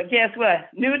up. But guess what?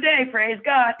 New day, praise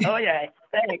God. Oh, yeah,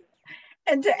 thanks.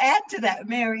 And to add to that,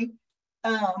 Mary,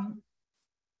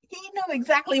 he knew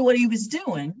exactly what he was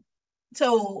doing.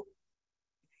 So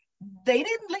they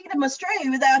didn't lead him astray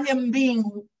without him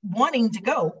wanting to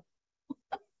go.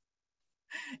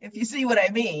 If you see what I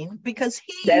mean, because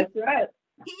that's right.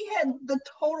 He had the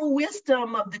total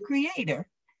wisdom of the Creator.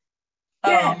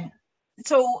 Yeah.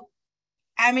 So,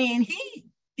 I mean, he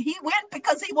went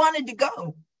because he wanted to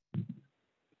go.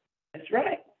 That's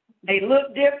right. They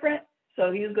look different,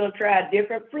 so he was going to try a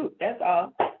different fruit. That's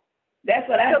all. That's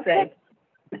what I say.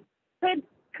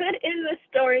 Could in the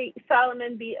story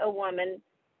Solomon be a woman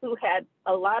who had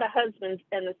a lot of husbands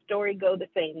and the story go the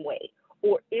same way?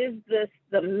 Or is this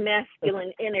the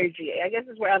masculine energy? I guess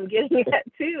is where I'm getting at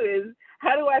too, is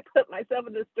how do I put myself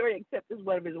in the story except as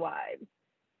one of his wives,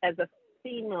 as a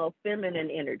female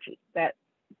feminine energy that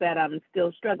I'm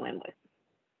still struggling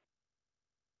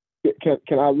with?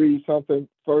 Can I read something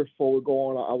first before we go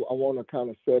on? I want to kind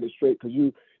of set it straight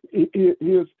because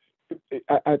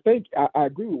I think I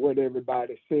agree with what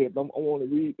everybody said. But I want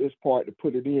to read this part to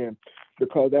put it in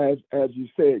because as you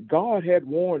said, God had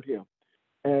warned him.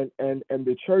 And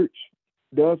the church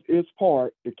does its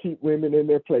part to keep women in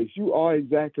their place. You are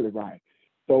exactly right.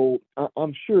 So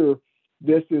I'm sure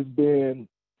this has been,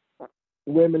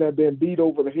 women have been beat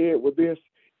over the head with this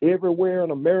everywhere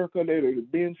in America that it has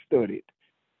been studied.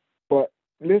 But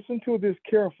listen to this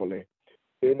carefully.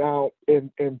 And now in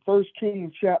 1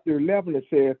 Kings chapter 11, it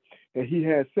says that he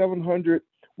had 700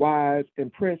 wives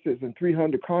and princes and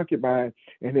 300 concubines,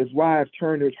 and his wives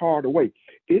turned his heart away.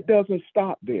 It doesn't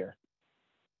stop there.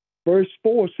 Verse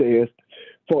 4 says,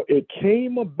 for it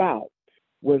came about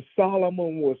when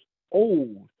Solomon was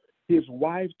old, his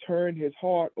wife turned his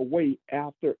heart away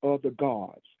after other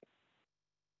gods.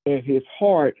 And his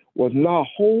heart was not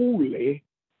wholly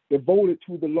devoted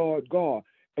to the Lord God,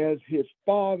 as the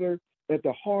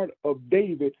heart of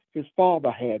David, his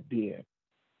father, had been.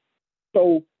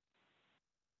 So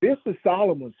this is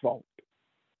Solomon's fault.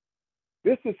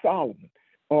 This is Solomon.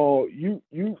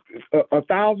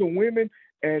 1,000 women.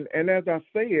 And as I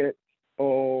said,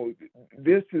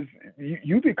 this is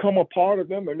you become a part of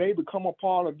them, and they become a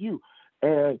part of you.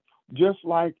 And just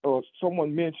like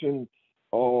someone mentioned,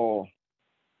 what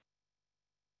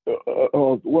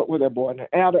was that boy?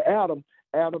 Adam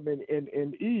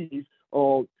and Eve.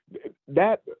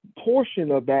 That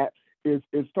portion of that is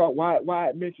why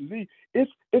it mentions Eve.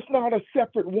 It's not a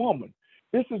separate woman.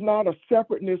 This is not a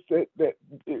separateness that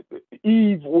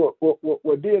Eve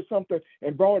did something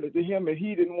and brought it to him and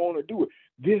he didn't want to do it.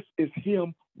 This is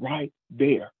him right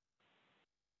there.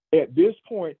 At this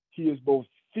point, he is both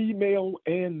female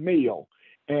and male.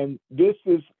 And this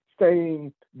is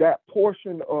saying that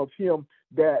portion of him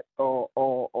that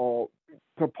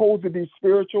supposed to be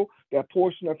spiritual, that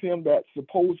portion of him that's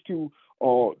supposed to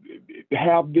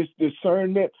have this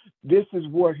discernment, this is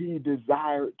what he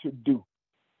desired to do.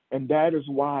 And that is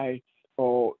why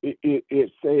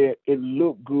it said it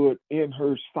looked good in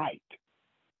her sight.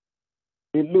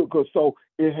 It looked good. So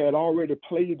it had already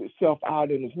played itself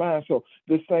out in his mind. So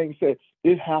this thing said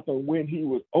it happened when he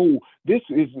was old. This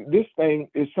thing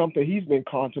is something he's been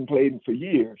contemplating for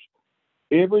years.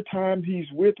 Every time he's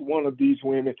with one of these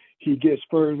women, he gets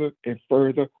further and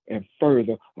further and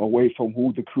further away from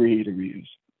who the Creator is.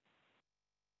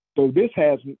 So this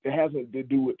hasn't to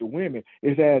do with the women.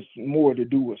 It has more to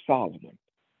do with Solomon.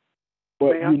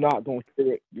 but you're not going to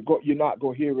hear it. You're not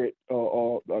going to hear it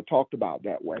talked about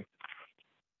that way.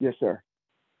 Yes, sir.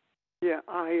 Yeah,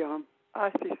 I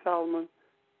see Solomon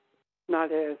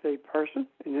not as a person,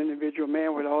 an individual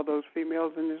man with all those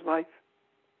females in his life.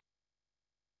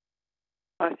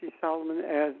 I see Solomon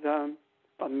as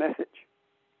a message.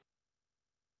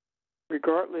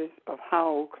 Regardless of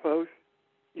how close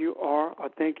you are or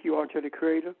think you are to the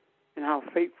Creator and how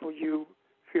faithful you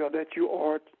feel that you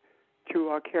are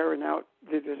to carrying out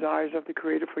the desires of the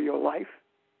Creator for your life,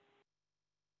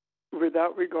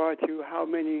 without regard to how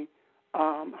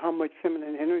much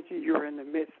feminine energy you're in the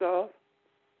midst of,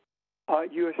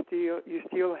 you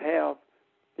still have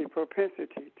the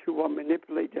propensity to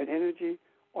manipulate that energy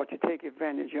or to take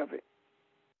advantage of it.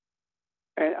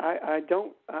 And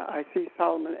I see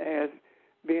Solomon as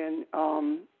being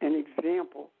an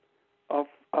example of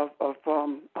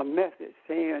a method,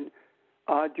 saying,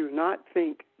 do not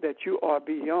think that you are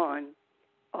beyond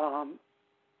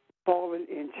falling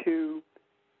into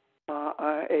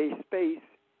a space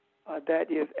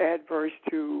that is adverse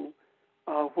to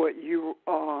what you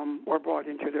were brought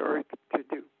into the earth to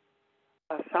do.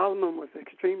 Solomon was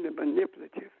extremely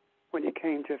manipulative when it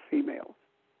came to females.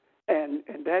 And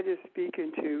that is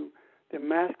speaking to the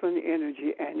masculine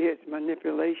energy and its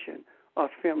manipulation of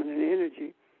feminine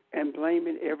energy and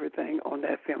blaming everything on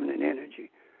that feminine energy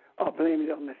or blaming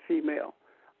it on the female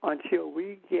until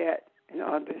we get an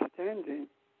understanding,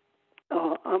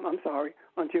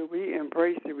 until we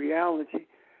embrace the reality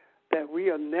that we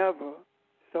are never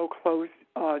so close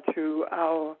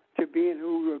to being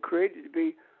who we were created to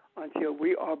be until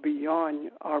we are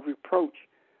beyond our reproach.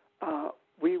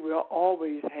 We will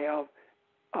always have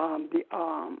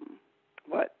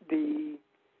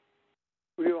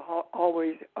we will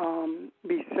always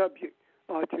be subject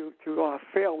to our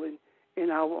failing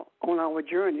on our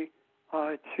journey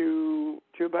to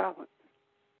balance.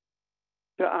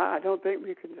 So I don't think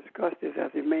we can discuss this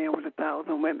as a man with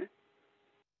 1,000 women.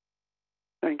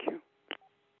 Thank you.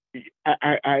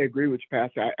 I agree with you,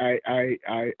 Pastor.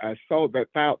 I saw that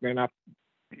thought, man. I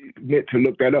meant to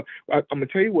look that up. I'm gonna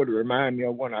tell you what it reminded me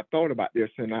of when I thought about this,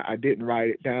 and I didn't write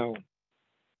it down.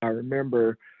 I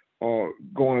remember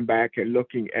going back and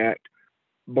looking at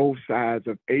both sides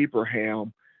of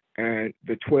Abraham and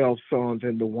the 12 sons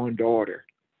and the one daughter,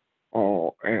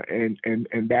 and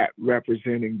that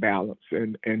representing balance.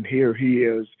 And here he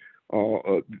is,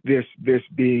 this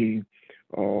being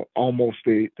almost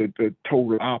the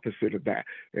total opposite of that,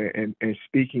 and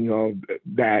speaking of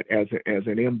that as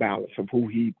an imbalance of who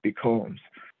he becomes.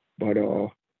 But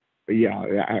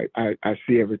yeah, I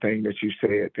see everything that you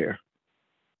said there.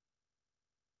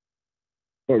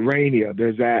 But Rainier,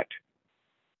 does that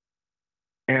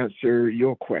answer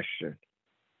your question?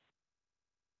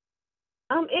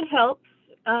 It helps.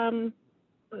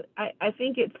 I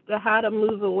think it's how to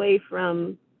move away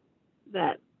from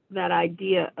that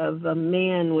idea of a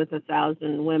man with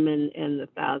 1,000 women and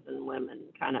 1,000 women,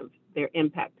 kind of their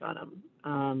impact on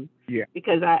them. Yeah.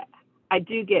 Because I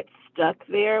do get stuck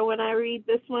there when I read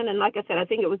this one. And like I said, I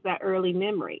think it was that early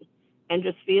memory and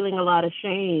just feeling a lot of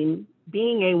shame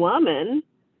being a woman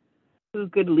who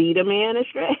could lead a man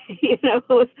astray. It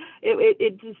was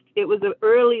an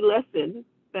early lesson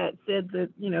that said that,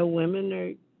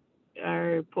 women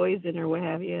are poison or what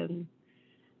have you,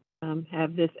 and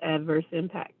have this adverse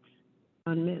impact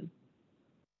on men.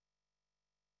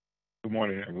 Good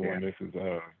morning, everyone. This is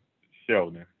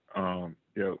Sheldon.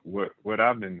 What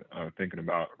I've been thinking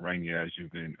about, Rainy, as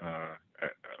you've been,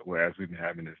 as we've been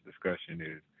having this discussion,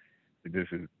 is that this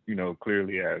is,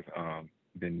 clearly as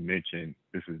been mentioned,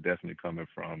 this is definitely coming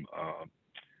from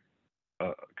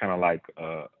kind of like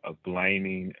a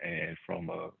blaming and from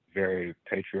a very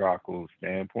patriarchal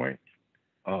standpoint.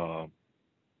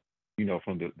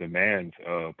 From the man's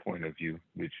point of view,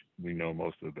 which we know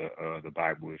most of the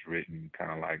Bible is written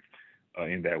kind of like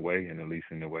in that way, and at least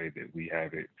in the way that we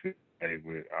have it today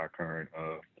with our current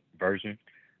version.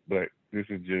 But this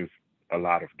is just a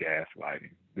lot of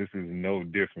gaslighting. This is no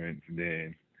different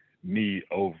than me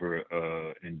over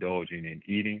indulging in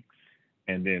eating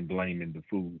and then blaming the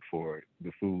food for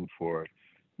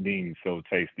being so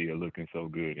tasty or looking so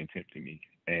good and tempting me,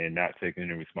 and not taking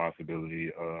the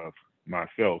responsibility of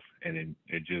myself and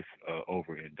just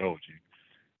overindulging.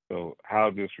 So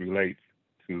how this relates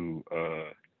to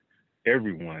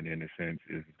everyone in a sense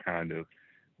is kind of,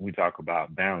 we talk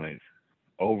about balance,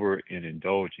 over and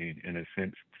indulging in a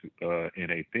sense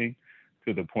in a thing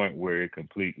to the point where it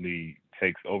completely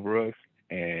takes over us,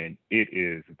 and it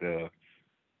is the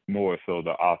more so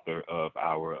the author of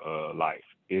our life.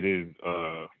 It is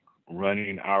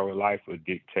running our life or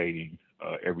dictating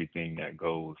everything that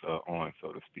goes on,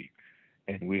 so to speak.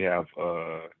 and we have,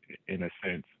 in a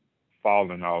sense,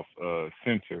 fallen off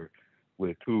center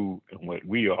with who and what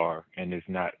we are, and it's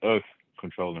not us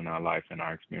controlling our life and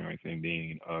our experience and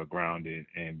being grounded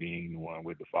and being one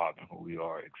with the Father and who we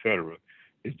are, etc.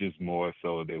 It's just more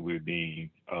so that we're being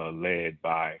led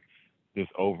by this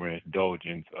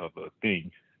overindulgence of a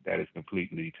thing that is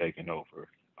completely taken over.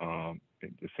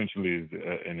 It essentially is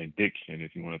an addiction,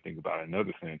 if you want to think about it in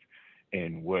another sense,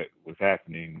 and what was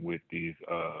happening with these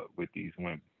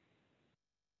women.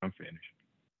 I'm finished.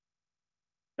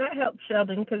 That helped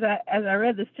Sheldon, because as I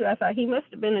read this too, I thought he must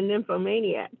have been a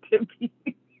nymphomaniac to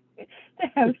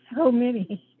have so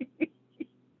many.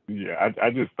 Yeah,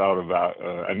 I just thought about,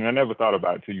 and I never thought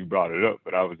about it till you brought it up,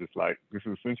 but I was just like, this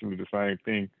is essentially the same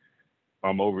thing.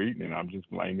 I'm overeating and I'm just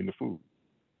blaming the food.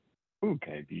 Food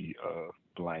can't be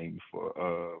blamed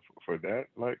for that.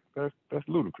 Like that's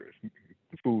ludicrous.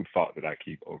 The food fault that I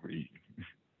keep overeating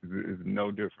is no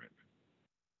different.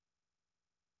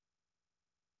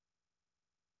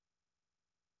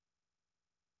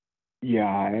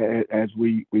 Yeah, as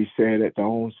we said at the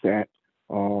onset,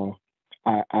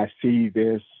 I see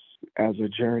this as a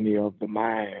journey of the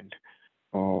mind,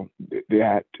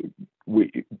 that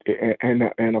we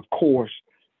and of course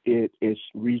it is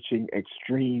reaching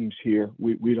extremes here.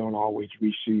 We don't always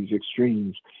reach these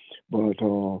extremes, but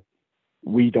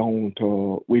we don't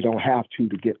have to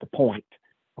get the point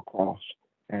across,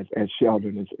 as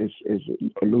Sheldon is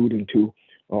alluding to.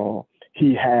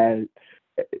 He had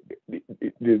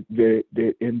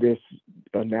in this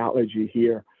analogy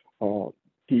here,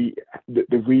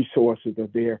 the resources are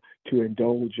there to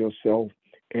indulge yourself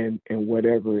in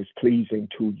whatever is pleasing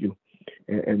to you,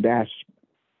 and that's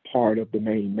part of the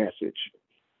main message,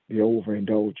 the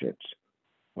overindulgence.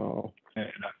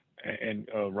 And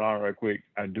Ron, right quick,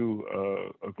 I do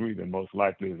agree that most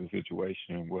likely is a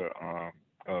situation where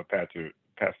Pastor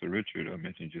Richard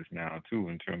mentioned just now too,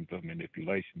 in terms of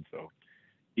manipulation. So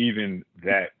even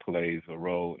that plays a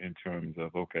role in terms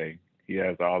of, okay, he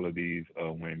has all of these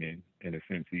women. In a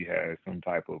sense, he has some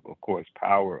type of course,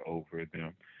 power over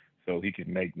them, so he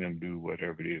can make them do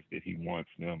whatever it is that he wants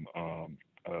them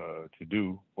to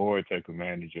do, or take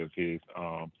advantage of his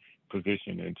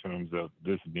position in terms of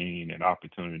this being an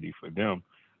opportunity for them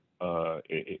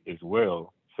as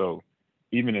well. So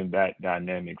even in that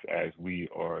dynamics, as we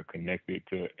are connected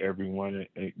to everyone,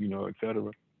 et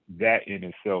cetera, that in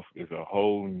itself is a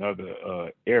whole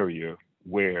nother area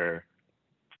where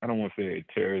I don't want to say it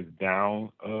tears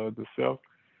down the self,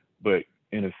 but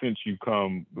in a sense you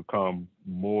become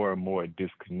more and more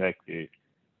disconnected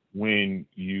when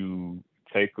you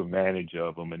take advantage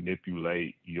of or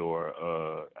manipulate your,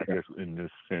 I guess in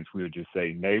this sense we'll just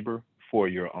say neighbor for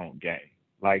your own gain.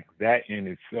 Like that in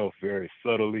itself very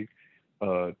subtly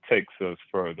takes us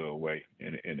further away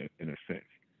in a sense.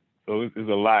 So there's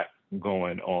a lot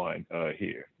going on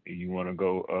here. You want to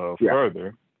go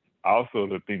further. Also,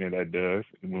 the thing that does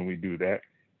when we do that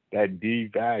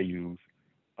devalues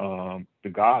the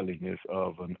godliness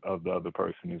of the other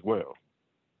person as well.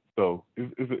 So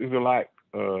it's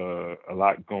a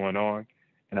lot going on,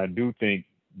 and I do think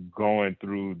going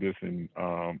through this and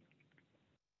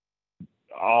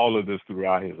all of this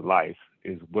throughout his life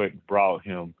is what brought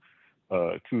him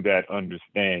to that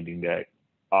understanding that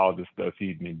all the stuff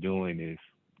he's been doing is,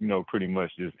 pretty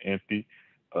much just empty,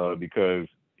 because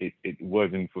it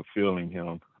wasn't fulfilling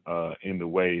him in the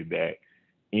way that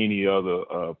any other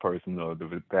person or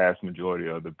the vast majority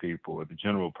of the people or the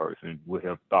general person would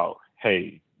have thought,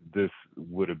 hey, this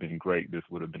would have been great, this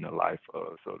would have been a life,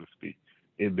 so to speak.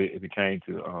 It became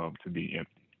to be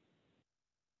empty.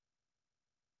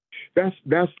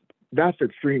 That's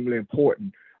extremely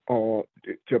important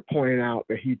to point out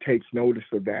that he takes notice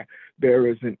of that. There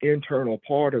is an internal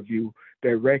part of you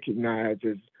that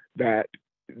recognizes that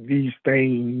these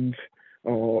things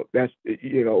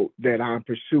that I'm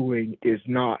pursuing is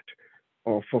not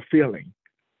fulfilling.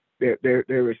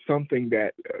 There is something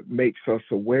that makes us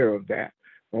aware of that.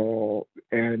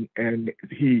 And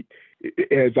he,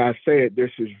 as I said,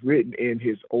 this is written in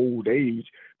his old age,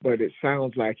 but it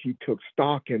sounds like he took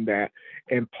stock in that.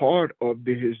 And part of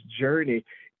his journey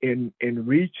in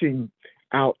reaching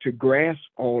out to grasp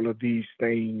all of these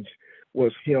things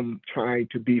was him trying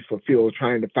to be fulfilled,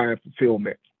 trying to find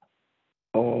fulfillment.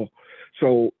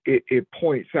 So it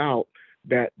points out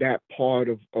that part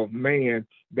of man,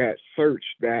 that search,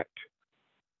 that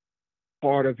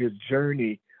part of his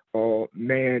journey,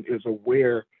 man is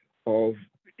aware of,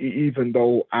 even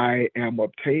though I am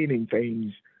obtaining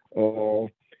things,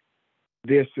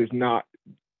 this is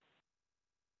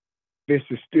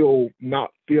still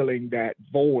not filling that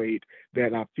void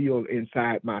that I feel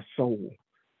inside my soul.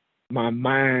 my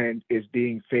mind is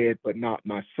being fed, but not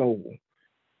my soul.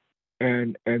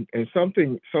 And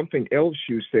something else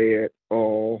you said,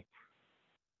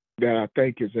 that I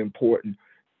think is important,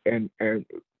 and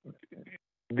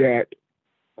that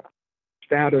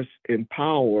status and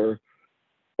power,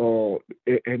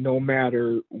 and no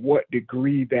matter what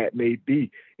degree that may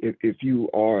be, if you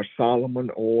are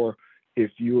Solomon or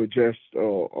if you are just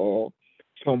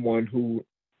someone who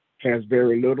has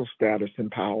very little status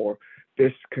and power,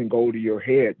 this can go to your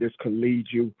head. This can lead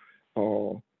you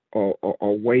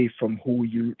away from who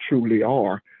you truly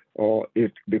are,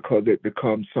 because it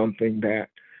becomes something that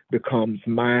becomes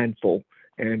mindful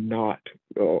and not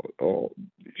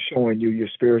showing you your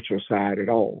spiritual side at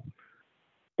all.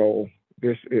 So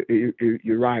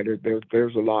you're right.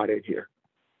 There's a lot in here.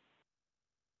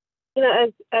 You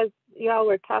know, as y'all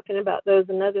were talking about those,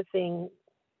 another thing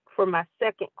for my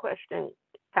second question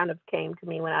kind of came to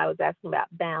me when I was asking about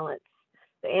balance.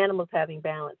 The animals having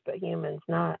balance, but humans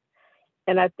not.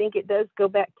 And I think it does go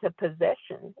back to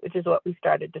possession, which is what we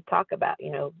started to talk about.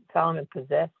 You know, Solomon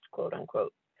possessed, quote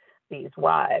unquote, these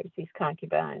wives, these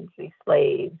concubines, these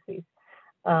slaves,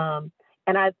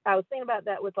 and I was thinking about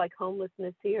that with like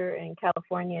homelessness here in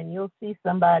California, and you'll see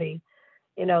somebody,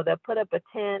 you know, they'll put up a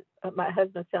tent. My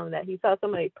husband's telling me that he saw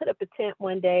somebody put up a tent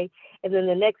one day, and then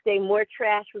the next day more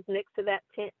trash was next to that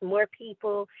tent, more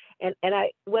people. And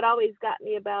what always got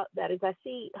me about that is I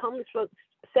see homeless folks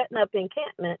setting up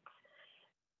encampments,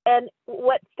 and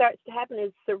what starts to happen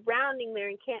is surrounding their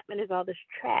encampment is all this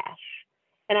trash.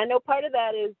 And I know part of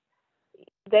that is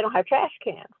they don't have trash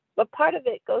cans, but part of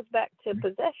it goes back to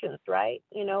possessions, right?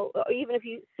 You know, even if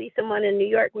you see someone in New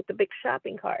York with a big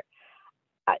shopping cart,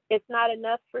 it's not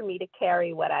enough for me to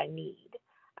carry what I need.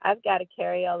 I've got to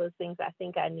carry all those things I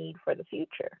think I need for the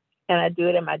future, and I do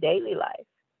it in my daily life.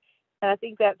 And I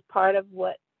think that's part of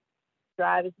what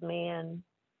drives mankind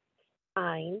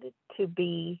to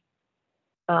be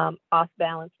off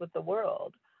balance with the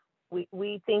world.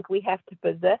 We think we have to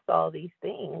possess all these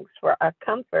things for our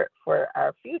comfort, for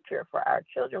our future, for our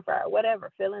children, for our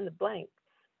whatever, fill in the blank.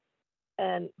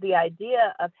 And the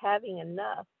idea of having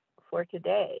enough for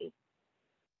today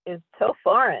is so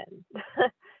foreign,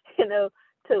 you know,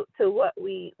 to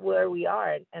where we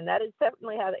are. And that is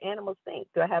definitely how the animals think.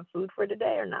 Do I have food for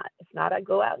today or not? If not, I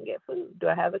go out and get food. Do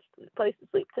I have a place to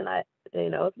sleep tonight? You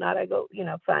know, if not, I go, you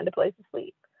know, find a place to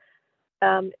sleep.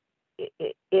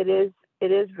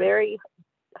 It is very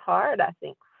hard, I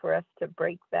think, for us to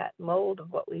break that mold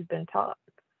of what we've been taught.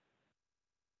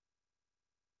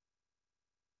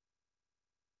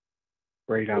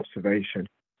 Great observation.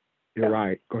 You're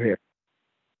right. Go ahead.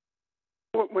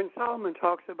 When Solomon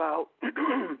talks about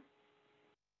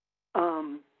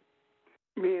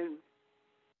men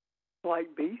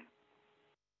like beasts,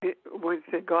 when it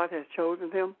said God has chosen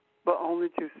them, but only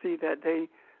to see that they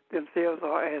themselves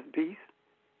are as beasts,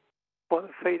 for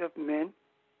the fate of men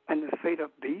and the fate of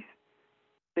beasts,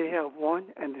 they have one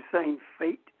and the same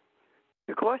fate.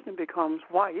 The question becomes,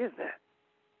 why is that?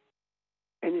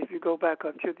 And if you go back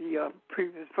up to the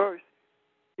previous verse,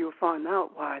 you'll find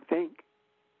out why I think.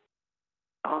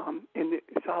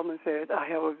 Solomon said, I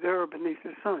have observed beneath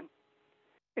the sun,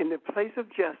 in the place of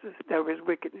justice there is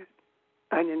wickedness,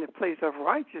 and in the place of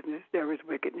righteousness there is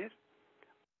wickedness.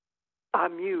 I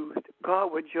mused,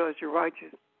 God would judge the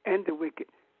righteous and the wicked,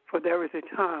 for there is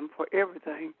a time for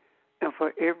everything and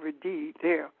for every deed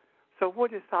there. So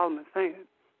what is Solomon saying?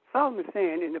 Solomon is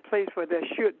saying in the place where there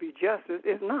should be justice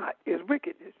is not, is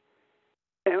wickedness.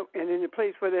 And in the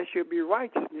place where there should be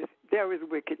righteousness, there is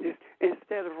wickedness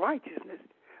instead of righteousness.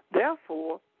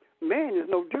 Therefore, man is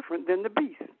no different than the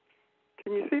beast.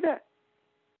 Can you see that?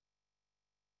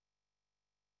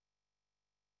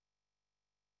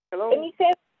 Hello? Can you say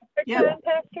it, Yeah.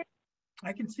 Pastor?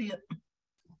 I can see it.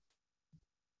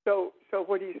 So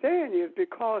what he's saying is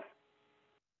because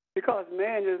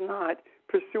man is not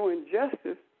pursuing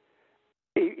justice,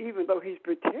 even though he's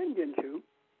pretending to,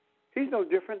 he's no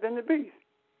different than the beast.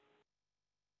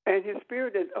 And his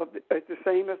spirit is the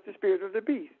same as the spirit of the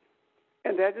beast.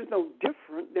 And that is no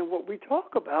different than what we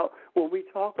talk about when we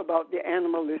talk about the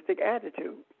animalistic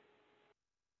attitude.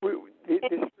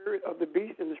 The spirit of the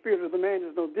beast and the spirit of the man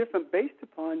is no different based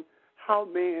upon how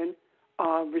man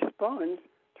responds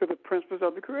to the principles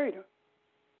of the Creator.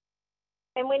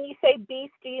 And when you say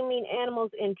beast, do you mean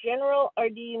animals in general, or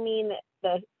do you mean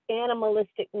the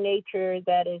animalistic nature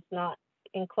that is not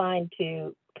inclined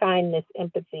to kindness,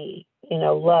 empathy,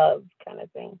 love kind of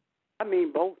thing? I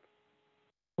mean both.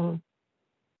 Mm.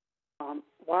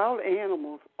 Wild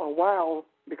animals are wild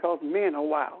because men are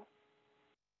wild.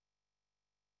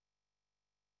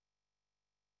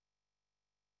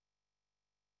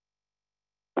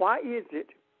 Why is it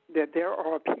that there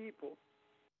are people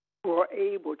who are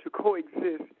able to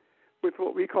coexist with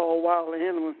what we call wild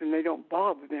animals and they don't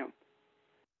bother them?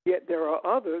 Yet there are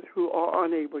others who are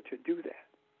unable to do that.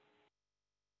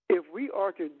 If we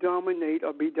are to dominate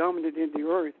or be dominant in the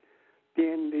earth,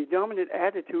 then the dominant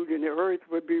attitude in the earth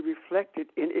would be reflected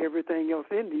in everything else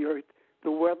in the earth, the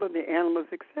weather, the animals,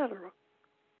 etc.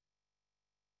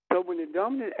 So when the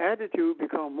dominant attitude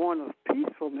becomes one of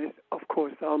peacefulness, of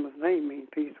course Solomon's name means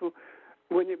peaceful,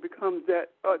 when it becomes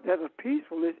that of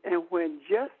peacefulness, and when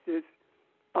justice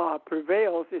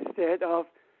prevails instead of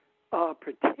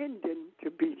pretending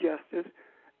to be justice,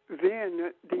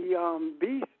 then the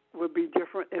beast will be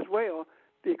different as well,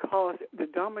 because the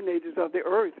dominators of the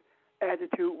earth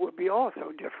attitude will be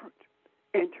also different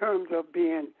in terms of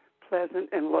being pleasant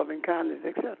and loving kindness,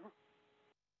 etc.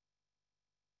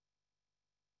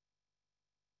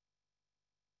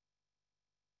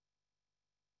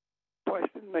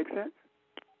 Question make sense?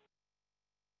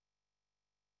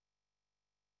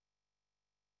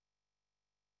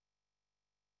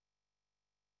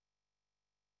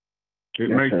 It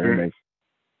makes sense.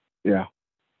 Yeah.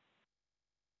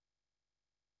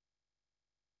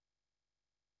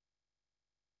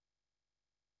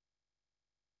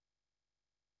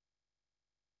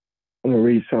 I'm gonna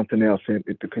read something else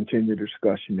to continue the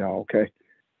discussion, y'all. Okay.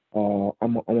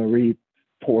 I'm gonna read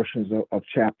portions of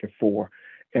chapter 4,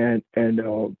 and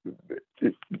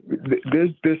this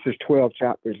is 12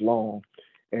 chapters long.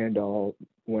 And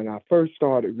when I first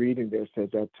started reading this, as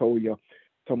I told you,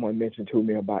 someone mentioned to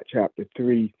me about chapter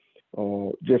 3.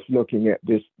 Just looking at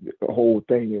this, the whole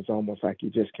thing is almost like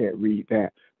you just can't read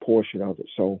that portion of it.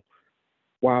 So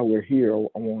while we're here,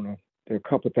 there are a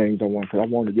couple of things I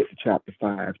want to get to chapter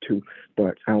 5 too,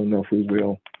 but I don't know if we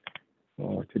will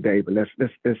today. But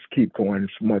let's keep going as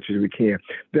much as we can.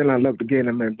 Then I looked again.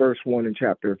 I'm in verse 1 in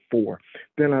chapter 4.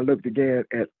 Then I looked again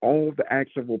at all the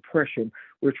acts of oppression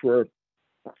which were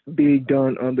being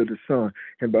done under the sun,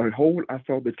 and behold, I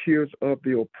saw the tears of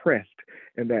the oppressed,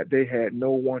 and that they had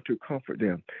no one to comfort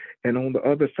them. And on the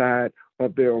other side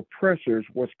of their oppressors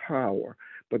was power,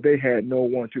 but they had no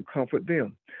one to comfort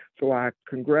them. So I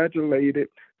congratulated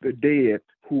the dead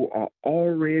who are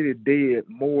already dead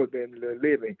more than the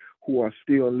living who are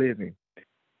still living.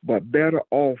 But better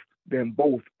off than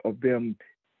both of them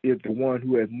is the one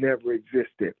who has never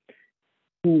existed,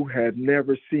 who had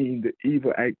never seen the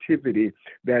evil activity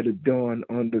that is done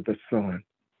under the sun.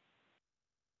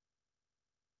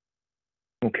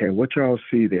 Okay, what y'all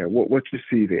see there? What you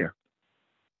see there?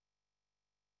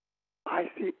 I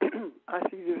see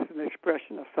this as an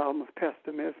expression of Solomon's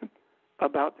pessimism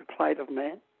about the plight of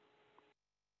man.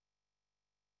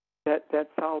 That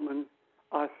Solomon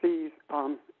sees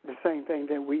the same thing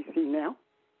that we see now,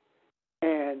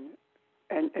 and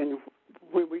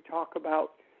when we talk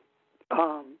about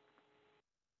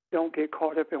don't get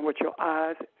caught up in what your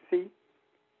eyes see,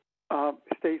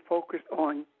 stay focused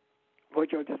on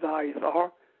what your desires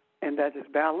are, and that is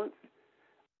balance.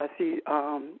 I see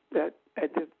that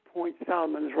at this point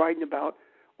Solomon is writing about,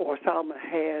 or Solomon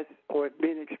has, or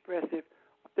been expressive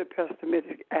of the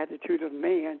pessimistic attitude of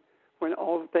man, when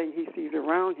all the thing he sees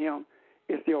around him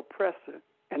is the oppressor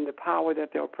and the power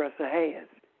that the oppressor has.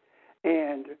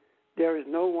 And there is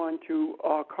no one to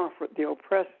comfort the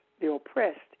oppressed,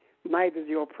 neither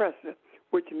the oppressor,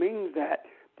 which means that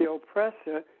the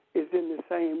oppressor is in the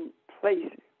same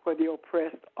place where the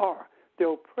oppressed are. The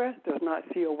oppressed does not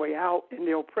see a way out, and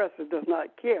the oppressor does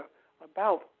not care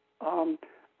about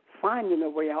finding a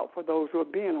way out for those who are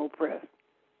being oppressed.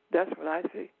 That's what I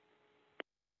see.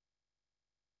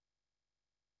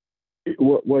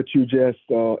 What you just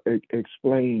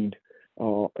explained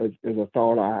is a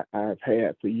thought I've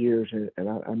had for years, and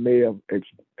I may have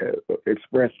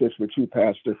expressed this with you,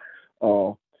 Pastor.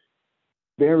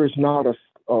 There is not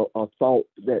a thought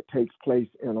that takes place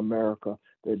in America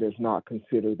that does not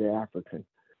consider the African.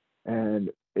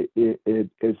 And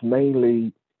it's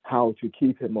mainly how to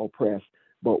keep him oppressed.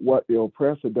 But what the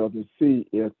oppressor doesn't see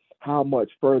is how much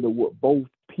further would both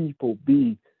people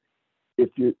be if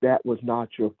that was not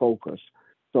your focus.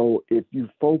 So if you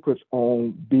focus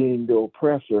on being the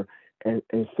oppressor and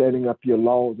setting up your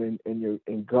laws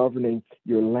and governing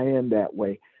your land that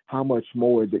way, how much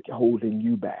more is it holding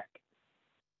you back?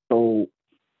 So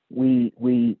we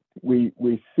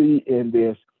see in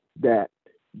this that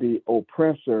the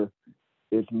oppressor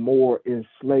is more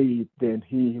enslaved than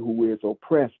he who is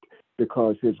oppressed,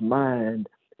 because his mind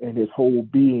and his whole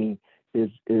being is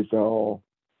a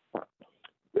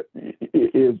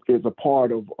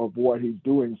part of what he's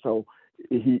doing. So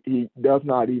he does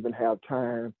not even have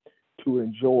time to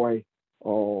enjoy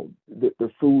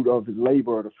the fruit of his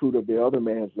labor or the fruit of the other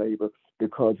man's labor,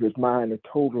 because his mind is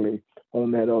totally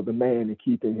on that other man and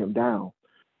keeping him down.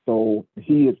 So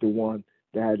he is the one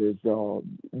that is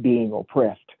being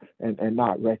oppressed and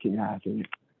not recognizing it.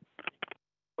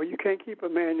 Well, you can't keep a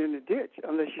man in the ditch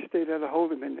unless you stay there to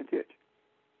hold him in the ditch.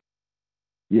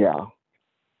 Yeah.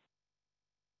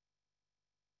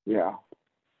 Yeah.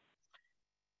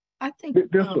 I think.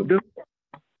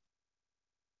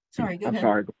 Sorry, go ahead. I'm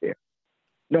sorry, go ahead.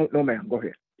 No, ma'am, go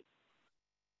ahead.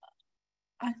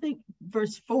 I think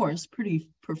verse 4 is pretty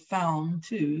profound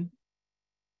too,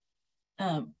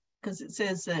 because it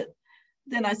says that,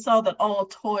 then I saw that all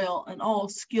toil and all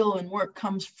skill and work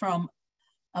comes from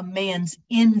a man's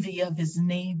envy of his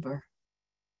neighbor.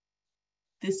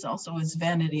 This also is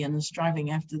vanity and is striving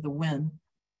after the wind.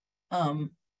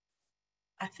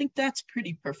 I think that's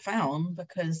pretty profound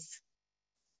because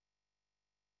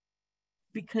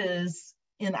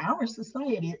in our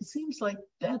society, it seems like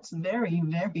that's very,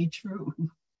 very true.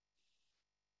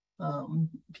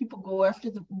 People go after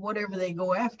whatever they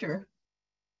go after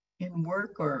in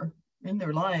work or in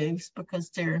their lives because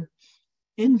they're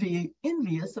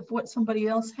envious of what somebody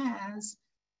else has,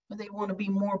 or they want to be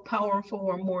more powerful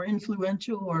or more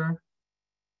influential or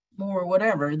more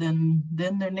whatever than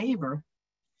their neighbor.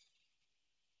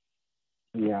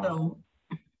 Yeah. So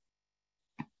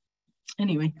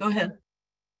anyway, go ahead.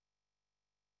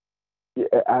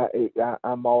 Yeah,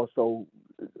 I'm also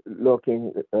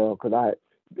looking because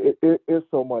it's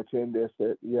so much in this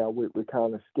that we're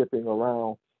kind of skipping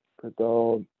around.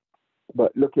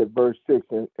 But look at verse 6,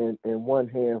 and one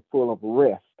hand full of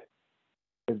rest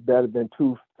is better than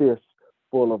 2 fists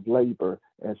full of labor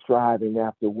and striving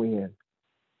after wind.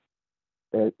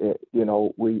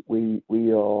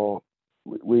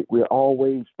 We're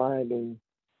always finding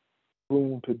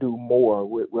room to do more.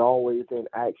 We're always in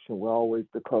action. We're always,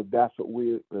 because that's what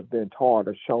we've been taught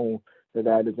or shown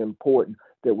that is important,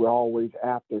 that we're always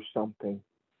after something.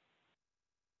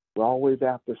 We're always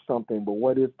after something, but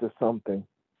what is the something?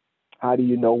 How do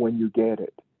you know when you get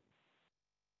it?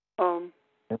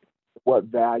 What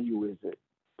value is it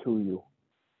to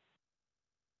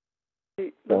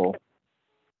you? So,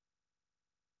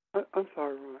 I'm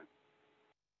sorry, Ron.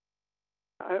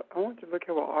 I want to look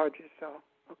at what Audrey saw.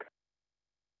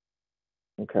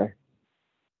 Okay.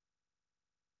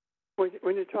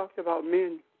 When you talked about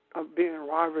men being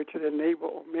rival to their neighbor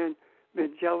or men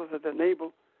being jealous of their neighbor,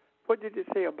 what did it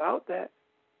say about that?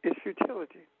 It's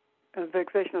futility and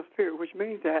vexation of spirit, which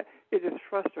means that it is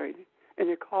frustrating and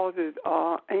it causes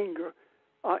anger,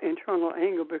 internal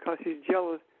anger, because he's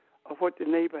jealous of what the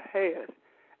neighbor has.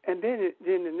 And then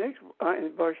the next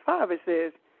in verse 5 it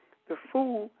says, the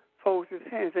fool folds his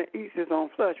hands and eats his own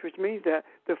flesh, which means that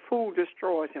the fool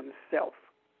destroys himself.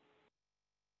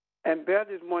 And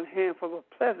better is one handful of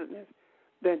pleasantness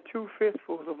than 2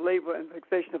 fistfuls of labor and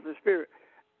vexation of the spirit.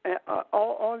 And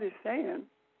all he's saying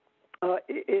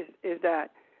is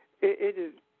that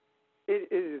it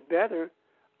is better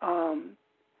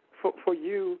for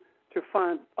you to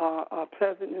find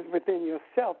pleasantness within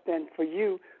yourself than for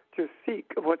you to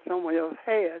seek what someone else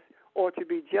has or to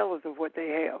be jealous of what they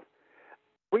have.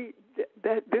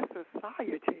 This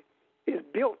society is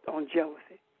built on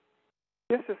jealousy.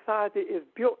 This society is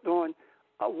built on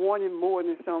wanting more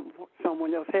than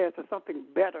someone else has, or something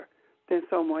better than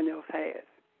someone else has.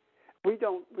 We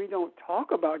don't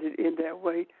talk about it in that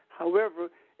way. However,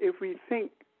 if we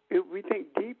think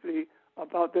deeply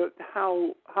about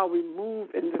how we move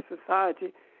in the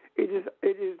society, it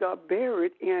is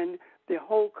buried in the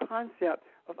whole concept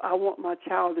of I want my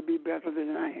child to be better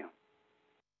than I am.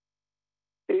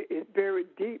 It's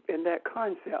buried deep in that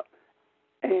concept.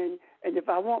 And if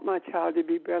I want my child to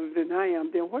be better than I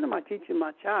am, then what am I teaching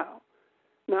my child?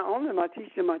 Not only am I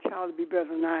teaching my child to be better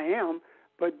than I am,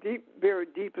 but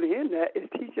buried deeply in that is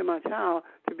teaching my child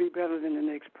to be better than the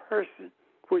next person,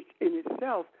 which in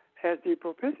itself has the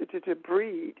propensity to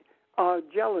breed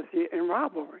jealousy and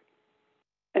rivalry.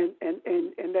 And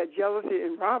that jealousy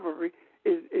and rivalry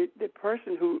is the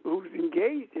person who's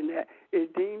engaged in that is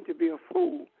deemed to be a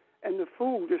fool, and the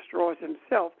fool destroys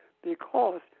himself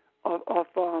because of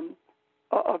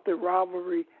the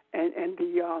rivalry and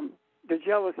the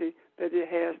jealousy that it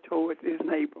has towards his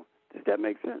neighbor. Does that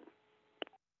make sense?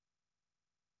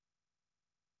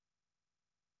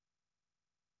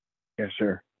 Yes,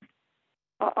 sir.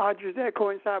 Audrey, does that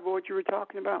coincide with what you were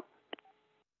talking about?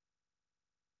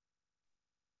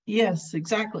 Yes,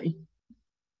 exactly.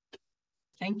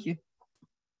 Thank you.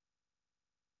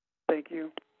 Thank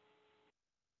you.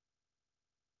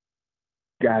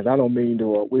 Guys, I don't mean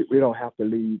to, we don't have to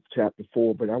leave chapter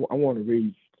 4, but I want to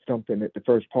read something at the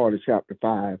first part of chapter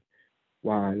 5.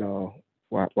 while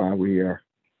we are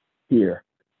here,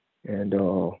 and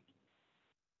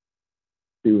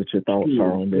see what your thoughts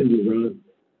are on this.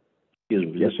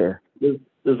 Excuse me. Yes, sir. This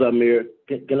is Amir.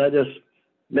 Can I just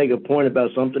make a point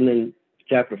about something in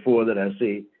chapter 4 that I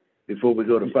see before we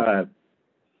go to 5?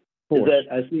 Is that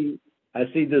I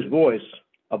see this voice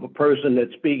of a person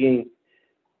that's speaking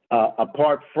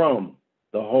apart from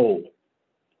the whole.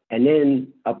 And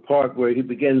then a part where he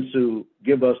begins to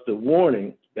give us the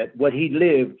warning that what he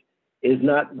lived is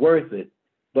not worth it,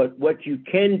 but what you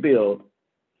can build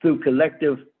through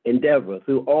collective endeavor,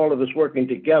 through all of us working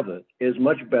together, is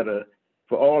much better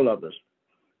for all of us.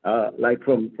 Like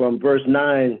from verse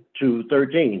 9 to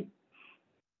 13,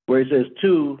 where it says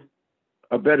 2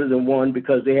 are better than 1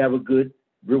 because they have a good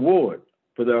reward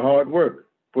for their hard work.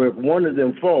 For if one of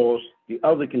them falls, the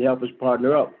other can help his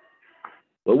partner up.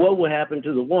 But what will happen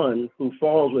to the one who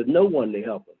falls with no one to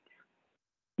help him?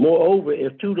 Moreover,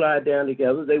 if 2 lie down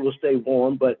together, they will stay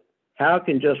warm, but how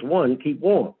can just one keep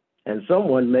warm? And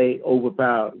someone may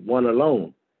overpower one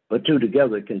alone, but 2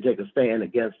 together can take a stand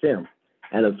against him,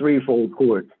 and a threefold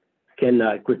cord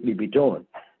cannot quickly be torn.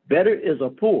 Better is a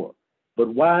poor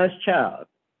but wise child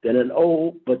than an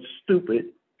old but stupid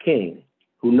king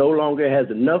who no longer has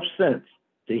enough sense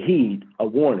to heed a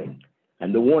warning.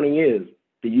 And the warning is,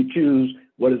 do you choose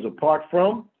what is apart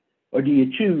from, or do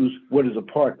you choose what is a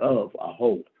part of a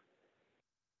whole?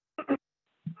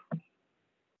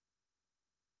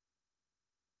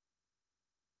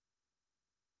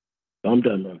 I'm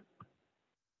done now.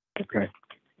 Okay,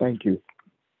 thank you.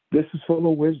 This is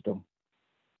full of wisdom.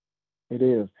 It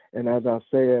is, and as I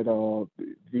said,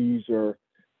 these are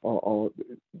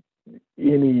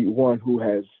anyone who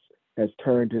has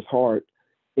turned his heart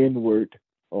inward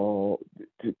to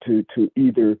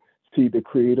either see the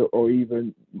Creator or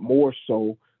even more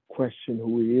so question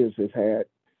who He is, has had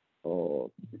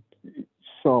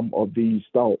some of these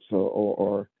thoughts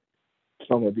or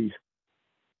some of these.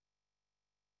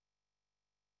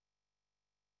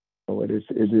 So it is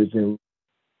in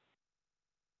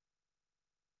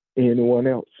anyone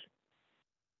else.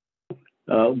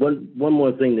 One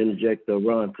more thing to interject,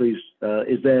 Ron, please,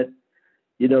 is that,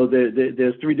 you know,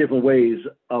 there's 3 different ways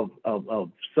of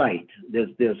sight.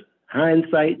 There's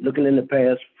hindsight, looking in the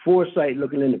past, foresight,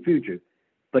 looking in the future.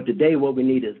 But today what we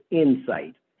need is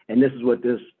insight. And this is what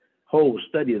this whole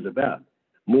study is about,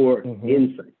 more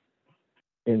insight.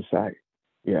 Insight,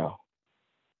 yeah.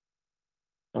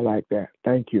 I like that.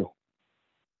 Thank you.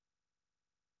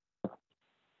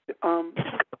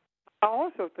 I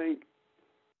also think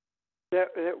that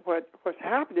what's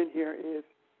happening here is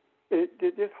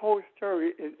this whole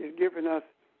story is giving us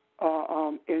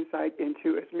insight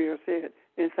into, as Mira said,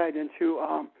 insight into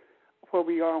where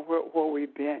we are and where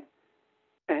we've been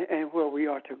and where we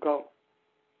are to go.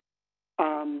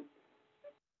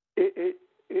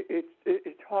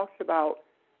 It talks about,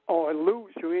 or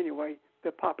alludes to anyway,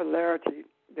 the popularity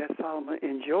that Solomon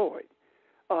enjoyed.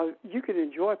 You can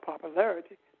enjoy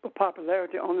popularity, but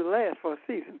popularity only lasts for a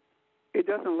season. It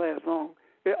doesn't last long.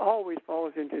 It always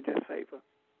falls into disfavor.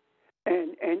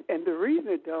 And the reason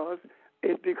it does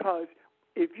is because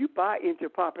if you buy into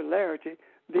popularity,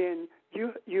 then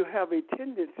you have a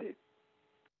tendency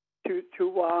to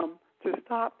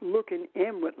stop looking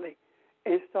inwardly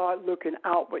and start looking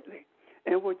outwardly.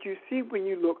 And what you see when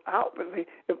you look outwardly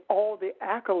is all the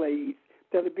accolades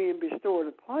that are being bestowed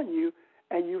upon you,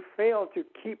 and you fail to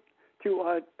take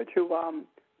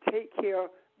care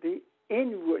of the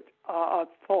inward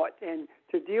thought and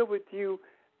to deal with you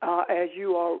as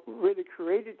you are really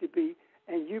created to be,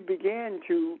 and you begin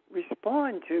to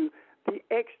respond to the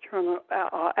external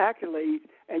accolades,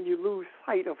 and you lose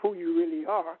sight of who you really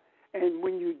are. And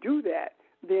when you do that,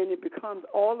 then it becomes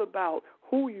all about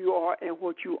who you are and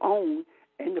what you own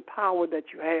and the power that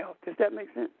you have. Does that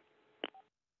make sense?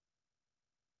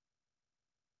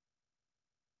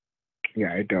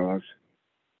 Yeah, it does.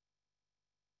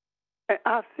 And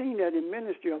I've seen that in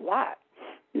ministry a lot.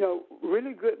 You know,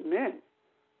 really good men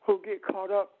who get caught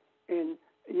up in,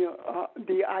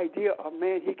 the idea of,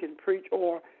 man, he can preach,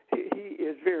 or he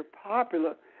is very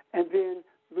popular, and then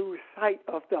lose sight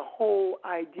of the whole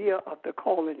idea of the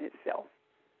calling itself,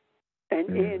 and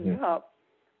end up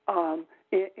on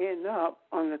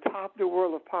the top of the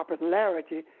world of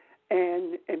popularity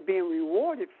and being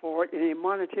rewarded for it in a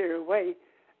monetary way,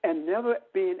 and never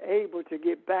being able to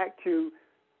get back to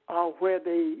where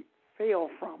they fell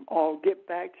from, or get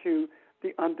back to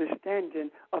the understanding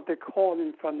of the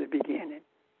calling from the beginning.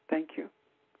 Thank you.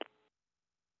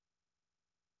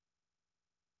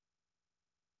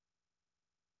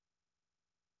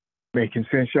 Making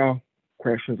sense, y'all?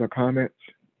 Questions or comments?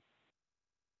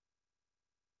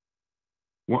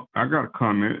 Well, I got a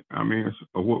comment. I mean, it's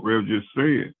what Rev just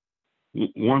said.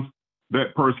 Once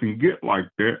that person get like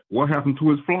that, what happened to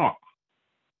his flock?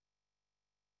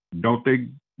 Don't they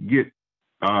get,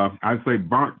 I'd say,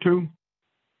 burnt too?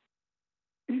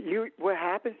 What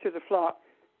happens to the flock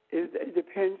is it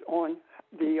depends on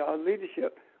the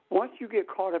leadership. Once you get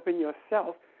caught up in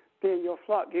yourself, then your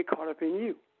flock get caught up in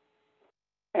you.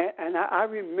 And I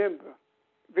remember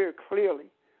very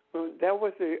clearly when there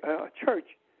was a church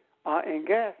in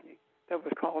Gaffney that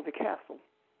was called the Castle.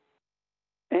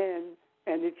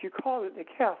 And if you call it the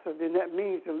Castle, then that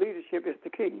means the leadership is the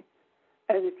king.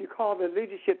 And if you call the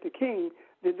leadership the king,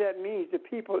 then that means the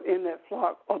people in that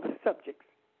flock are the subjects.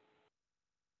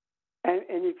 And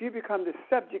if you become the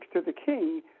subjects to the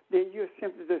king, then you're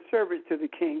simply the servant to the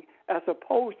king, as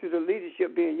opposed to the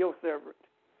leadership being your servant.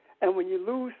 And when you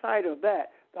lose sight of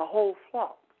that, the whole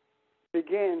flock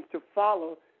begins to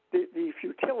follow the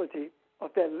futility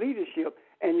of that leadership,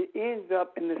 and it ends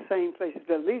up in the same place as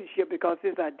the leadership, because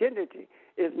his identity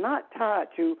is not tied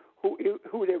to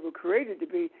who they were created to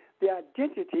be. The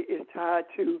identity is tied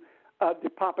to the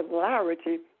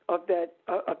popularity of that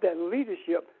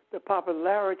leadership, the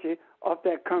popularity of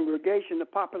that congregation, the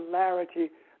popularity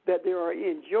that they are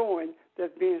enjoying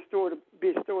that's being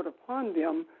bestowed upon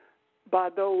them by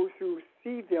those who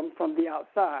see them from the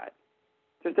outside.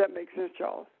 Does that make sense,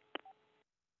 Charles?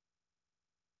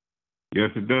 Yes,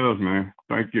 it does, man.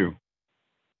 Thank you.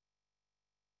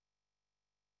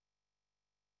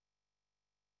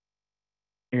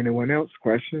 Anyone else?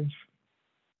 Questions?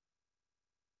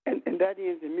 And that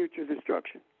ends in mutual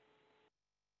destruction.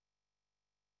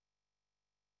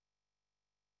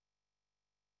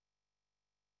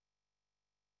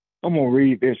 I'm going to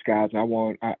read this, guys.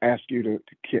 I ask you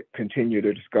to continue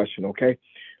the discussion, okay?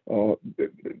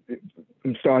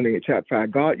 I'm starting at chapter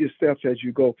 5. Guard yourselves as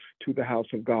you go to the house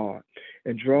of God,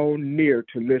 and draw near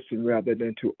to listen rather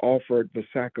than to offer the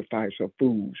sacrifice of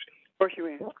foods. Where's you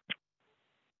in?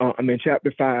 I'm in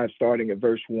chapter 5, starting at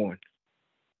verse 1.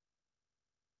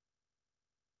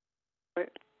 Right.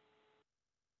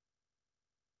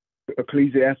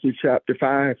 Ecclesiastes chapter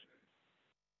 5.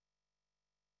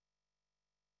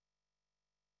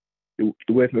 You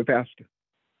with me, Pastor?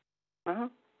 Uh-huh.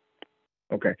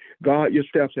 Okay. Guard your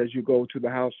steps as you go to the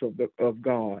house of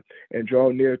God, and draw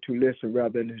near to listen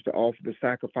rather than to offer the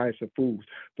sacrifice of foods,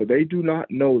 for they do not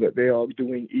know that they are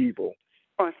doing evil.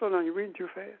 All right, slow down. You're reading too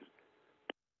fast.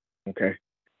 Okay.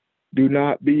 Do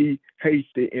not be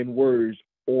hasty in words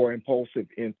or impulsive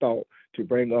in thought to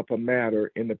bring up a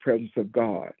matter in the presence of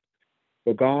God.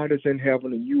 For God is in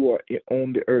heaven and you are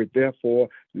on the earth. Therefore,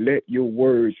 let your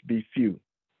words be few.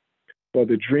 For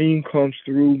the dream comes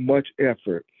through much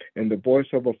effort, and the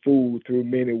voice of a fool through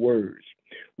many words.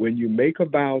 When you make a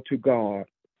vow to God,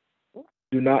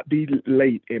 do not be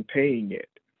late in paying it,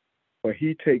 for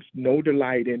he takes no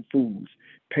delight in fools.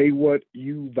 Pay what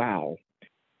you vow.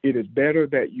 It is better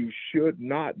that you should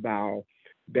not vow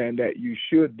than that you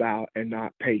should vow and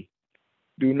not pay.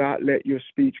 Do not let your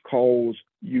speech cause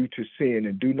you to sin,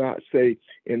 and do not say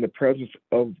in the presence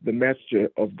of the messenger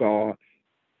of God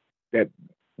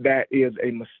that is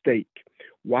a mistake.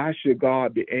 Why should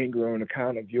God be angry on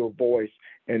account of your voice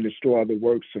and destroy the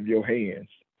works of your hands?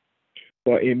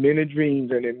 For in many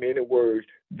dreams and in many words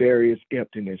there is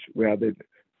emptiness. Rather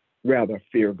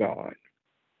fear God.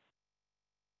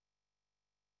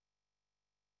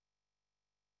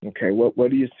 Okay,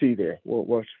 what do you see there? What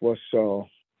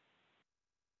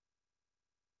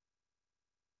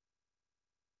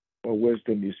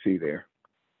wisdom you see there?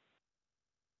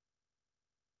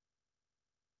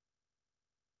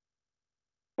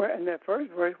 Well, in that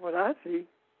first verse, what I see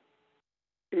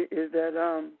is that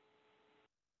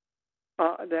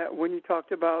that when you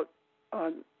talked about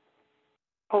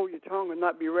hold your tongue and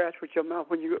not be rash with your mouth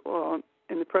when you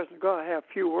in the presence of God, have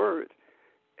few words.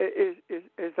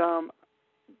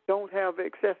 Don't have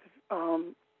excessive.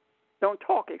 Don't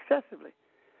talk excessively,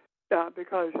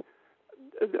 because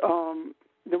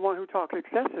the one who talks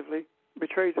excessively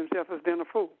betrays himself as being a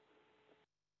fool.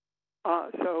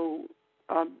 So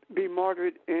be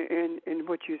moderate in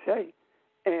what you say,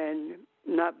 and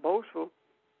not boastful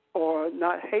or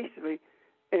not hastily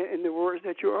in the words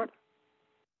that you utter.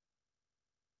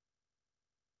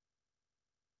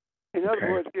 In other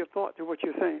words, give thought to what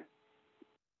you're saying.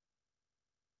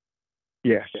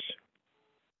 Yes.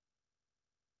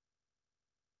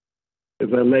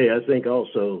 If I may, I think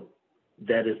also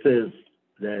that it says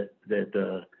that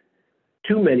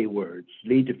too many words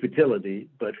lead to futility,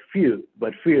 but fear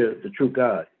the true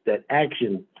God. That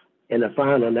action in the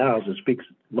final analysis speaks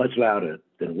much louder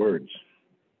than words.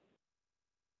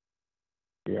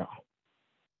 Yeah.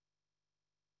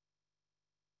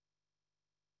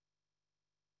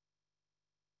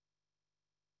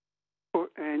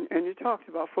 And it talks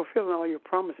about fulfilling all your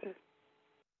promises.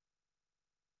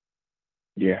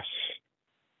 Yes.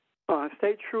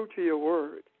 Stay true to your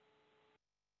word.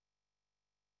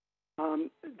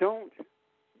 Don't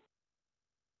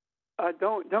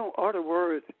utter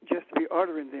words just to be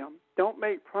uttering them. Don't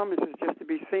make promises just to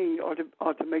be seen or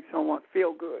to make someone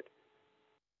feel good.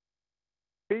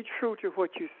 Be true to what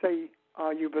you say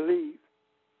you believe.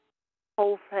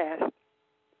 Hold fast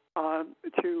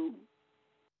to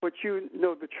what you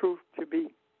know the truth to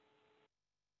be.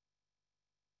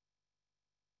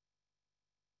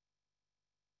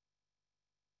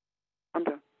 I'm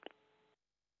done.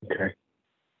 Okay.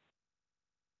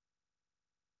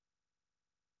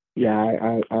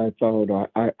 Yeah, I thought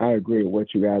I agree with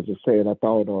what you guys have said. I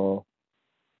thought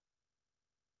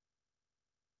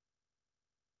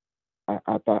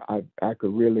I thought I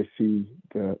could really see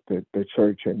the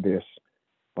church in this.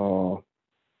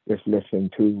 Just listen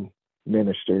to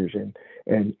ministers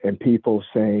and people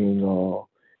saying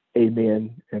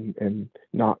amen and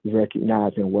not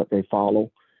recognizing what they follow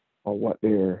or what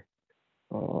they're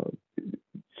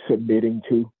submitting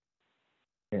to,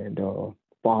 and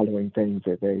following things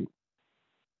that they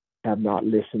have not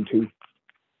listened to.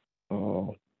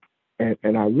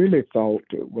 And I really thought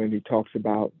that when he talks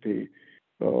about the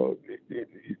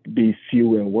be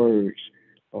few in words,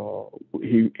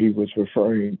 he was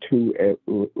referring to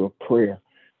a prayer.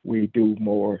 We do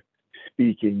more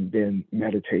speaking than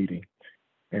meditating,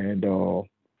 and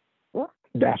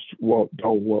that's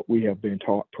what we have been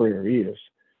taught prayer is.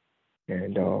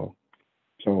 And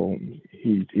so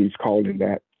he's calling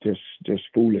that just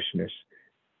foolishness.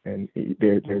 And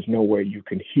there's no way you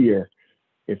can hear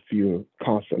if you're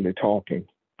constantly talking.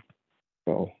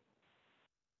 So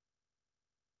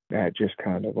that just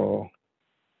kind of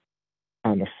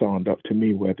summed up to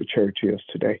me where the church is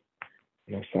today.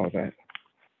 And I saw that.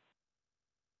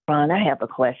 Ron, I have a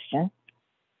question.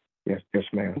 Yes,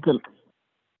 ma'am.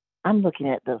 I'm looking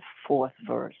at the 4th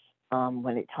verse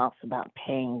when it talks about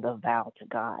paying the vow to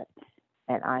God.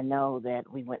 And I know that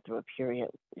we went through a period,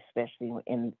 especially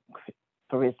in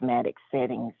charismatic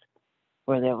settings,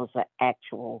 where there was an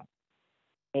actual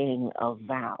paying of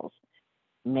vows,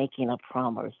 making a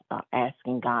promise,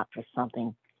 asking God for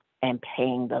something and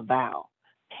paying the vow,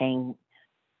 paying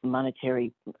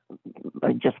monetary,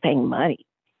 just paying money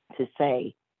to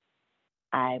say,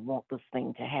 I want this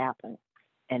thing to happen.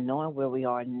 And knowing where we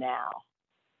are now,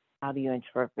 how do you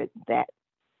interpret that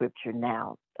scripture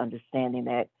now, understanding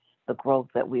that the growth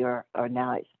that we are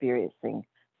now experiencing,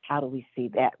 how do we see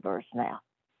that verse now?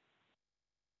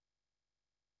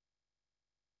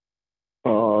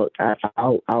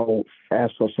 I'll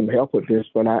ask for some help with this,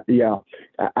 but I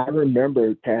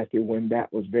remember, Kathy, when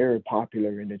that was very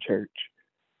popular in the church,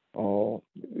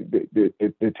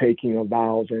 the taking of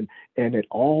vows, and it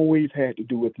always had to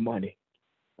do with money.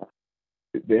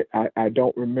 I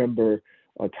don't remember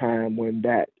a time when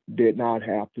that did not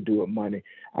have to do with money.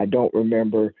 I don't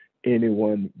remember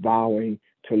anyone vowing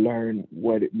to learn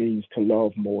what it means to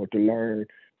love more, to learn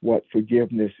what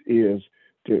forgiveness is,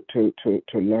 to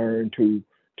learn to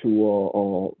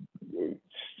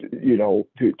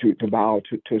vow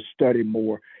to study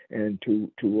more and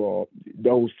to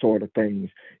those sort of things.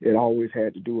 It always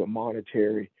had to do with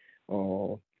monetary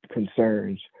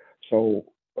concerns. So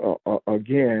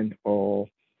again,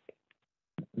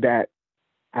 that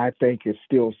I think is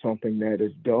still something that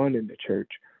is done in the church,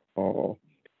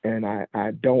 and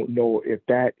I don't know if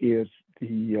that is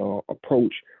the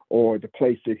approach or the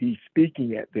place that he's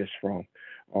speaking at this from.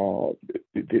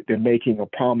 The making of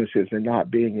promises and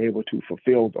not being able to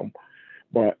fulfill them.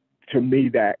 But to me,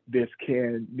 that this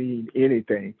can mean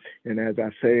anything. And as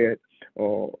I said,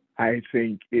 I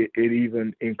think it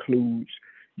even includes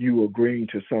you agreeing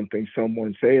to something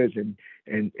someone says and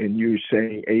you're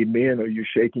saying amen, or you're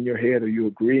shaking your head, or you're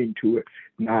agreeing to it,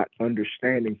 not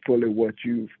understanding fully what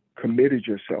you've committed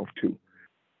yourself to.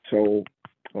 So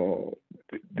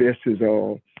this is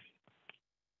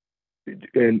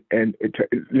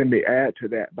let me add to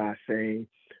that by saying,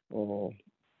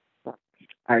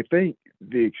 I think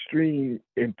the extreme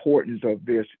importance of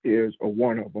this is, or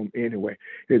one of them anyway,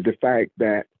 is the fact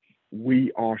that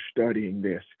we are studying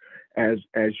this. As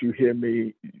you hear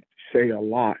me say a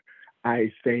lot,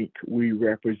 I think we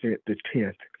represent the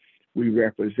 10th. We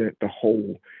represent the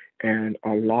whole. And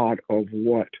a lot of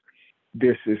what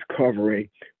this is covering,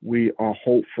 we are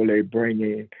hopefully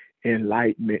bringing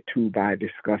enlightenment to by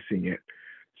discussing it.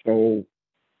 So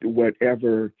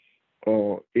whatever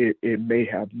it may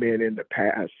have been in the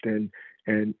past and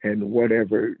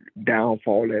whatever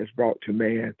downfall has brought to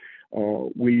man,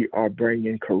 we are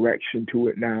bringing correction to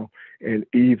it now, and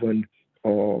even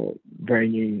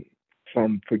bringing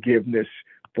some forgiveness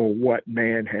for what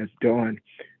man has done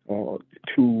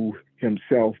to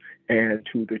himself and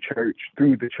to the church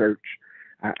through the church.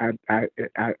 I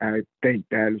think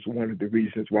that is one of the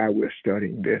reasons why we're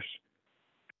studying this.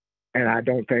 And I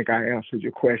don't think I answered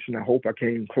your question. I hope I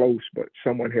came close, but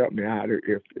someone help me out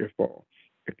if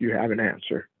you have an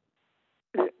answer.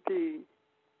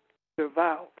 The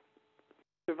vow.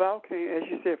 The vow came, as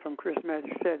you said, from Chris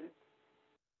Magic 7,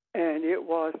 and it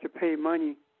was to pay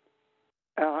money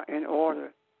in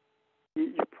order.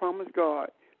 You promise God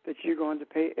that you're going to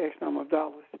pay X number of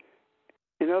dollars.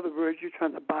 In other words, you're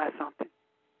trying to buy something.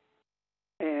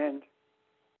 And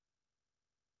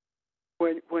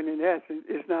when in essence,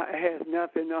 it has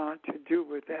nothing to do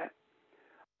with that.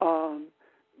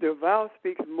 The vow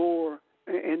speaks more,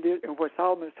 and what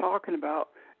Solomon is talking about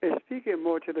is speaking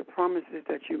more to the promises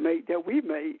that you make, that we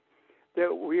made, that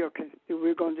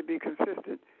we're going to be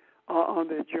consistent on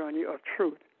the journey of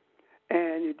truth.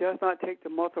 And it does not take the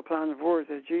multiplying of words,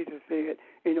 as Jesus said,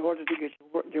 in order to get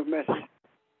your message.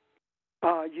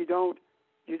 You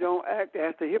don't act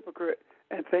as the hypocrite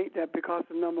and think that because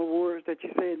the number of words that you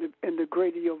say and the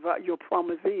greater your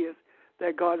promise is,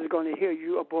 that God is going to hear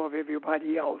you above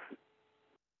everybody else.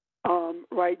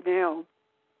 Right now,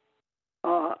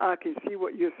 I can see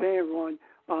what you're saying, Ron.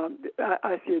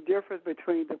 I see a difference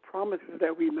between the promises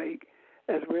that we make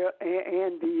as well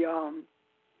and the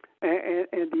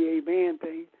amen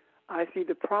thing. I see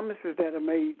the promises that are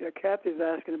made that Kathy is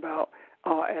asking about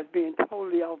as being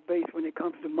totally off base when it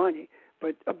comes to money,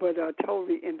 but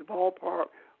totally in the ballpark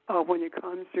when it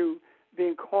comes to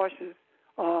being cautious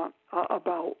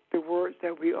about the words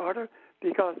that we utter,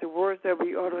 because the words that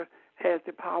we utter has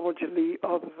the power to lead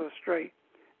others astray.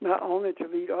 Not only to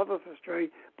lead others astray,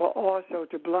 but also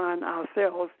to blind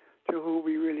ourselves to who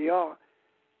we really are.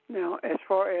 Now, as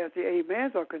far as the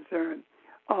amens are concerned,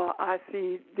 I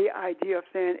see the idea of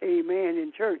saying amen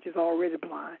in church is already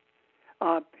blind.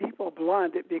 People are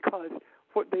blinded because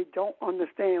they don't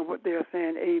understand what they're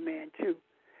saying amen to.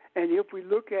 And if we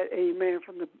look at amen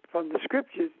from the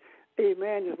scriptures,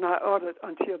 amen is not uttered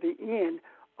until the end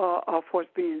of what's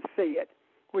being said,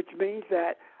 which means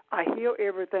that I hear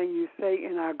everything you say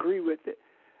and I agree with it.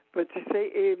 But to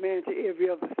say amen to every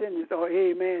other sentence or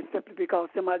amen simply because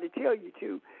somebody tell you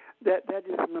to, that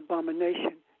is an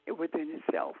abomination within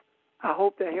itself. I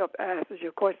hope that helped answer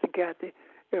your question, Kathy.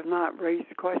 If not, raise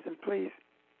the question, please.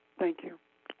 Thank you.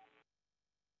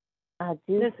 I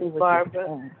do This see is what Barbara. you're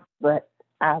saying, but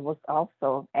I was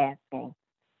also asking,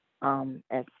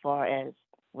 as far as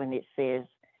when it says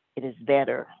it is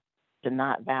better to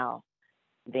not vow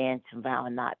than to vow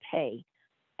and not pay,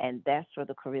 and that's where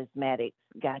the charismatics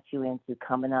got you into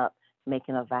coming up,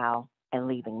 making a vow, and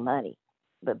leaving money.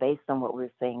 But based on what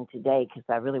we're saying today, because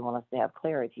I really want us to have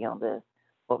clarity on this,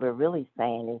 what we're really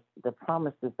saying is the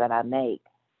promises that I make,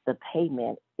 the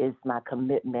payment is my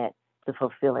commitment to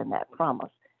fulfilling that promise,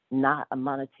 not a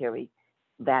monetary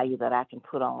value that I can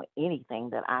put on anything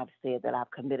that I've said that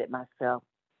I've committed myself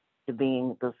to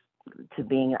being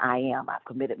I am. I've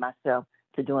committed myself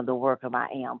to doing the work of I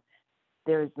am.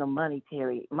 There is no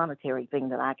monetary thing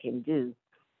that I can do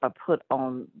or put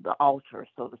on the altar,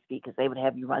 so to speak, because they would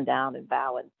have you run down and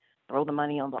vow and throw the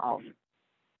money on the altar.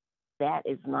 That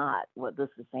is not what this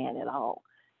is saying at all.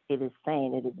 It is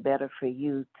saying it is better for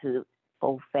you to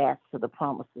hold fast to the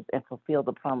promises and fulfill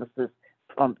the promises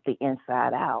from the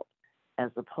inside out,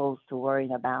 as opposed to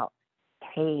worrying about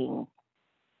paying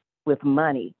with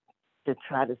money to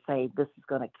try to say this is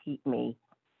going to keep me.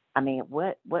 I mean,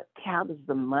 how does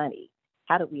the money,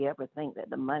 how did we ever think that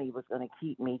the money was going to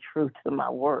keep me true to my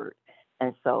word?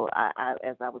 And so I,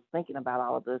 as I was thinking about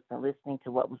all of this and listening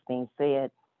to what was being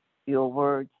said, your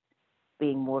words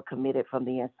being more committed from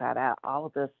the inside out, all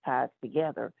of this ties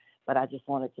together. But I just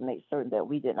wanted to make certain that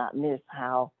we did not miss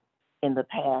how in the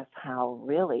past, how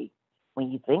really,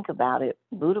 when you think about it,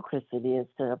 ludicrous it is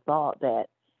to have thought that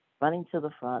running to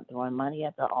the front, throwing money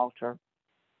at the altar,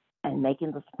 and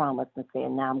making this promise and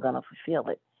saying, now I'm going to fulfill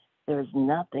it. There's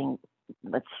nothing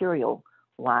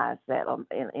material-wise that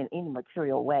in any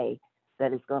material way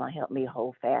that is going to help me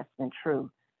hold fast and true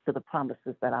to the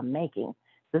promises that I'm making.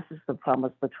 This is the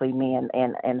promise between me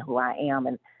and who I am,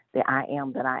 and the I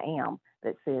am that I am,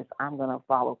 that says I'm going to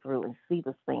follow through and see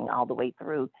this thing all the way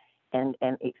through and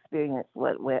experience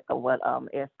what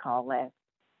S called last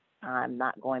time,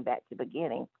 not going back to the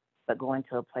beginning, but going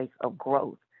to a place of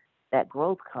growth. That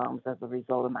growth comes as a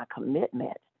result of my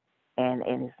commitment, and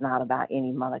it's not about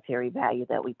any monetary value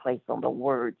that we place on the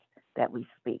words that we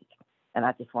speak. And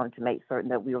I just wanted to make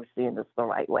certain that we were seeing this the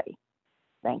right way.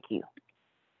 Thank you.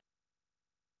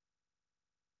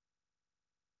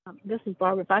 This is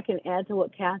Barbara. If I can add to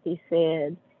what Kathy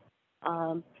said,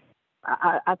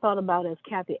 I thought about as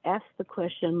Kathy asked the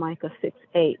question, Micah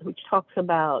 6:8, which talks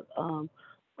about,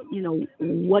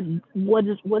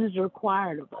 what is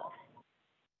required of us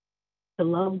to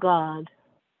love God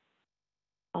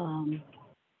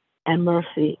and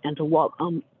mercy, and to walk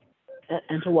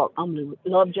humbly,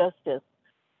 love justice,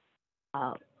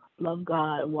 love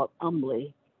God, and walk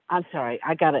humbly. I'm sorry,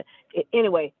 I got it.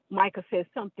 Anyway, Micah says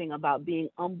something about being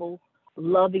humble,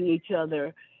 loving each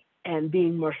other, and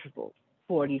being merciful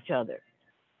toward each other.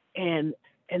 And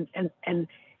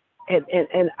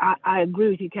I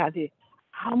agree with you, Kathy.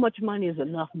 How much money is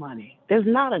enough money? There's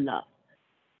not enough.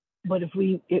 But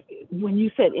when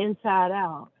you said inside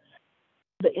out,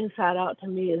 the inside out to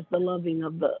me is the loving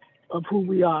of who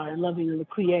we are, and loving of the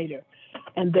Creator,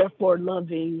 and therefore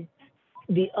loving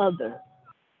the other,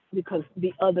 because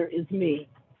the other is me,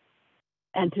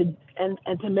 and to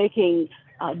making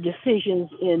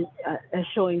decisions in and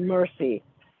showing mercy,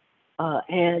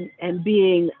 and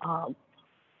being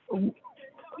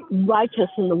righteous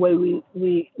in the way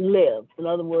we live. In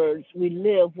other words, we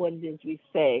live what it is we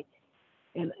say,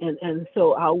 and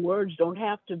so our words don't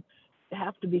have to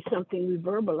be something we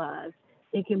verbalize.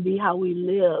 It can be how we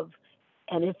live,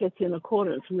 and if it's in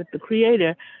accordance with the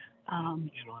Creator,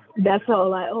 that's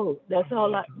all I owe. That's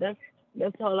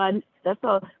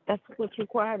what's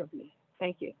required of me.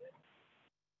 Thank you.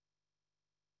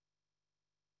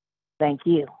 Thank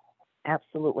you.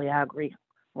 Absolutely, I agree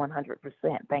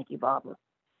 100%. Thank you, Barbara.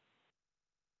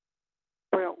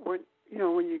 Well, when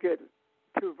you get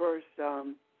to verse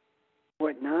 9,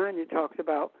 it talks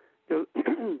about those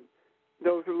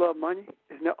who love money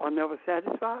are never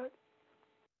satisfied.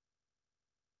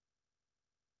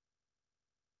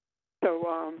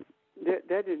 So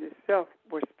that in itself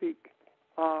would speak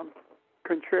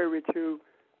contrary to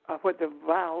what the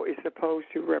vow is supposed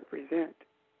to represent.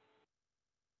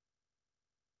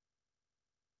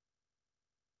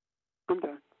 I'm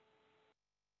done.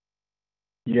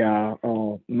 Yeah,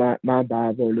 my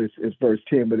Bible is verse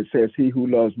 10, but it says, "He who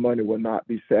loves money will not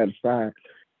be satisfied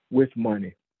with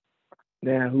money.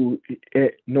 Now,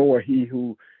 nor he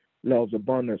who loves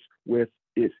abundance with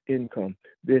its income.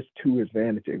 This too is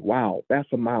vanity." Wow,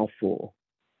 that's a mouthful.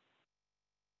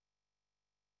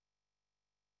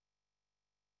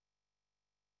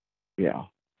 Yeah.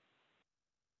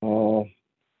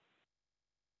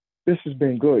 This has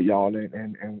been good, y'all,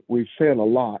 and we've said a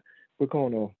lot. We're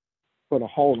gonna put a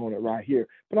hold on it right here,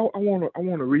 but I want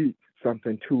to read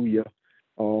something to you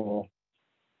for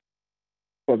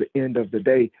the end of the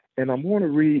day, and I'm going to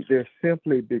read this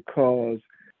simply because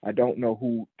I don't know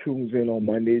who tunes in on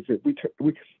Mondays. If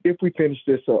we finish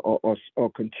this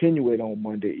or continue it on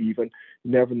Monday, even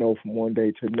never know from one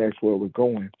day to the next where we're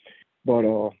going. But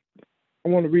I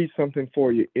want to read something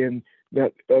for you. In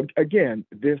that again,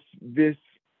 this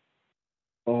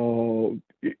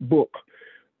book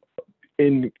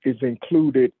is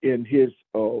included in his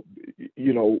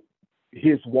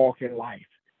his walk in life.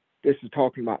 This is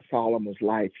talking about Solomon's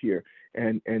life here,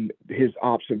 and his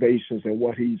observations and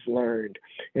what he's learned.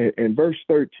 And verse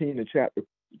 13 in chapter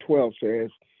 12 says,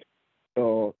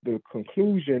 the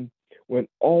conclusion, when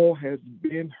all has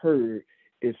been heard,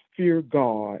 is fear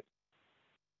God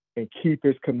and keep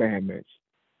his commandments,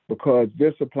 because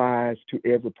this applies to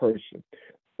every person.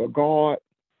 But God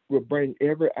will bring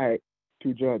every act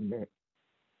to judgment,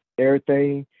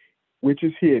 everything which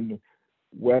is hidden,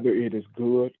 whether it is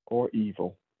good or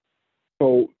evil.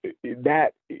 So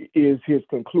that is his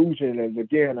conclusion. And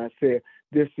again, I said,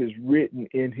 this is written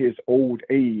in his old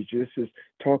age. This is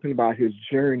talking about his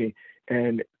journey.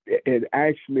 And it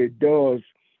actually does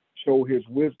show his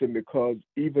wisdom, because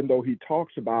even though he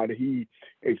talks about it, he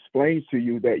explains to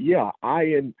you that, yeah,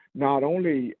 not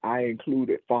only I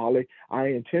included folly, I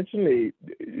intentionally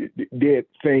did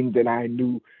things that I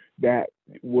knew that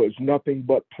was nothing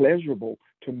but pleasurable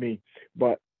to me.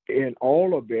 But in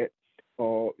all of it,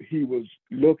 he was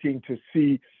looking to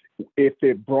see if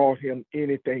it brought him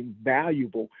anything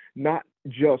valuable, not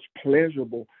just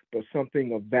pleasurable, but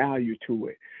something of value to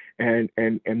it. And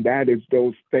that is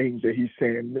those things that he's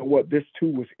saying, you know what, this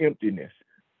too was emptiness.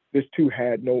 This too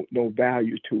had no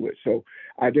value to it. So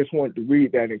I just wanted to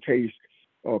read that in case,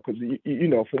 because,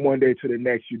 from one day to the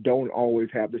next, you don't always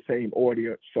have the same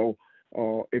audience. So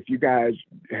if you guys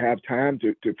have time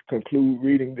to conclude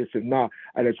reading this or not,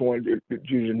 I just wanted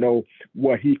you to know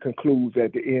what he concludes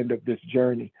at the end of this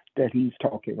journey that he's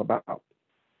talking about.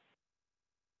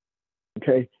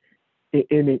 Okay?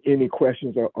 Any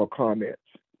questions or comments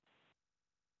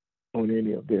on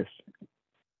any of this?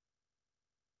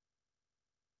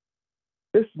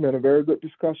 This has been a very good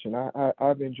discussion.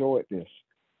 I've enjoyed this.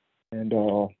 And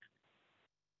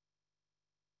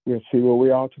we'll see where we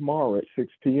are tomorrow at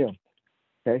 6 p.m.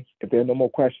 Okay. If there are no more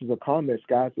questions or comments,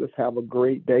 guys, let's have a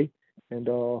great day. And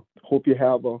hope you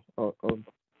have a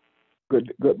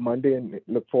good Monday, and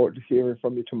look forward to hearing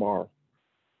from you tomorrow.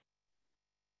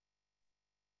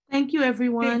 Thank you,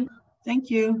 everyone. Thank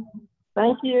you.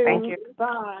 Thank you. Thank you.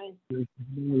 Bye.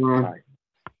 Bye.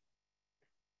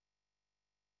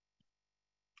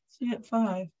 See you at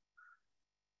 5.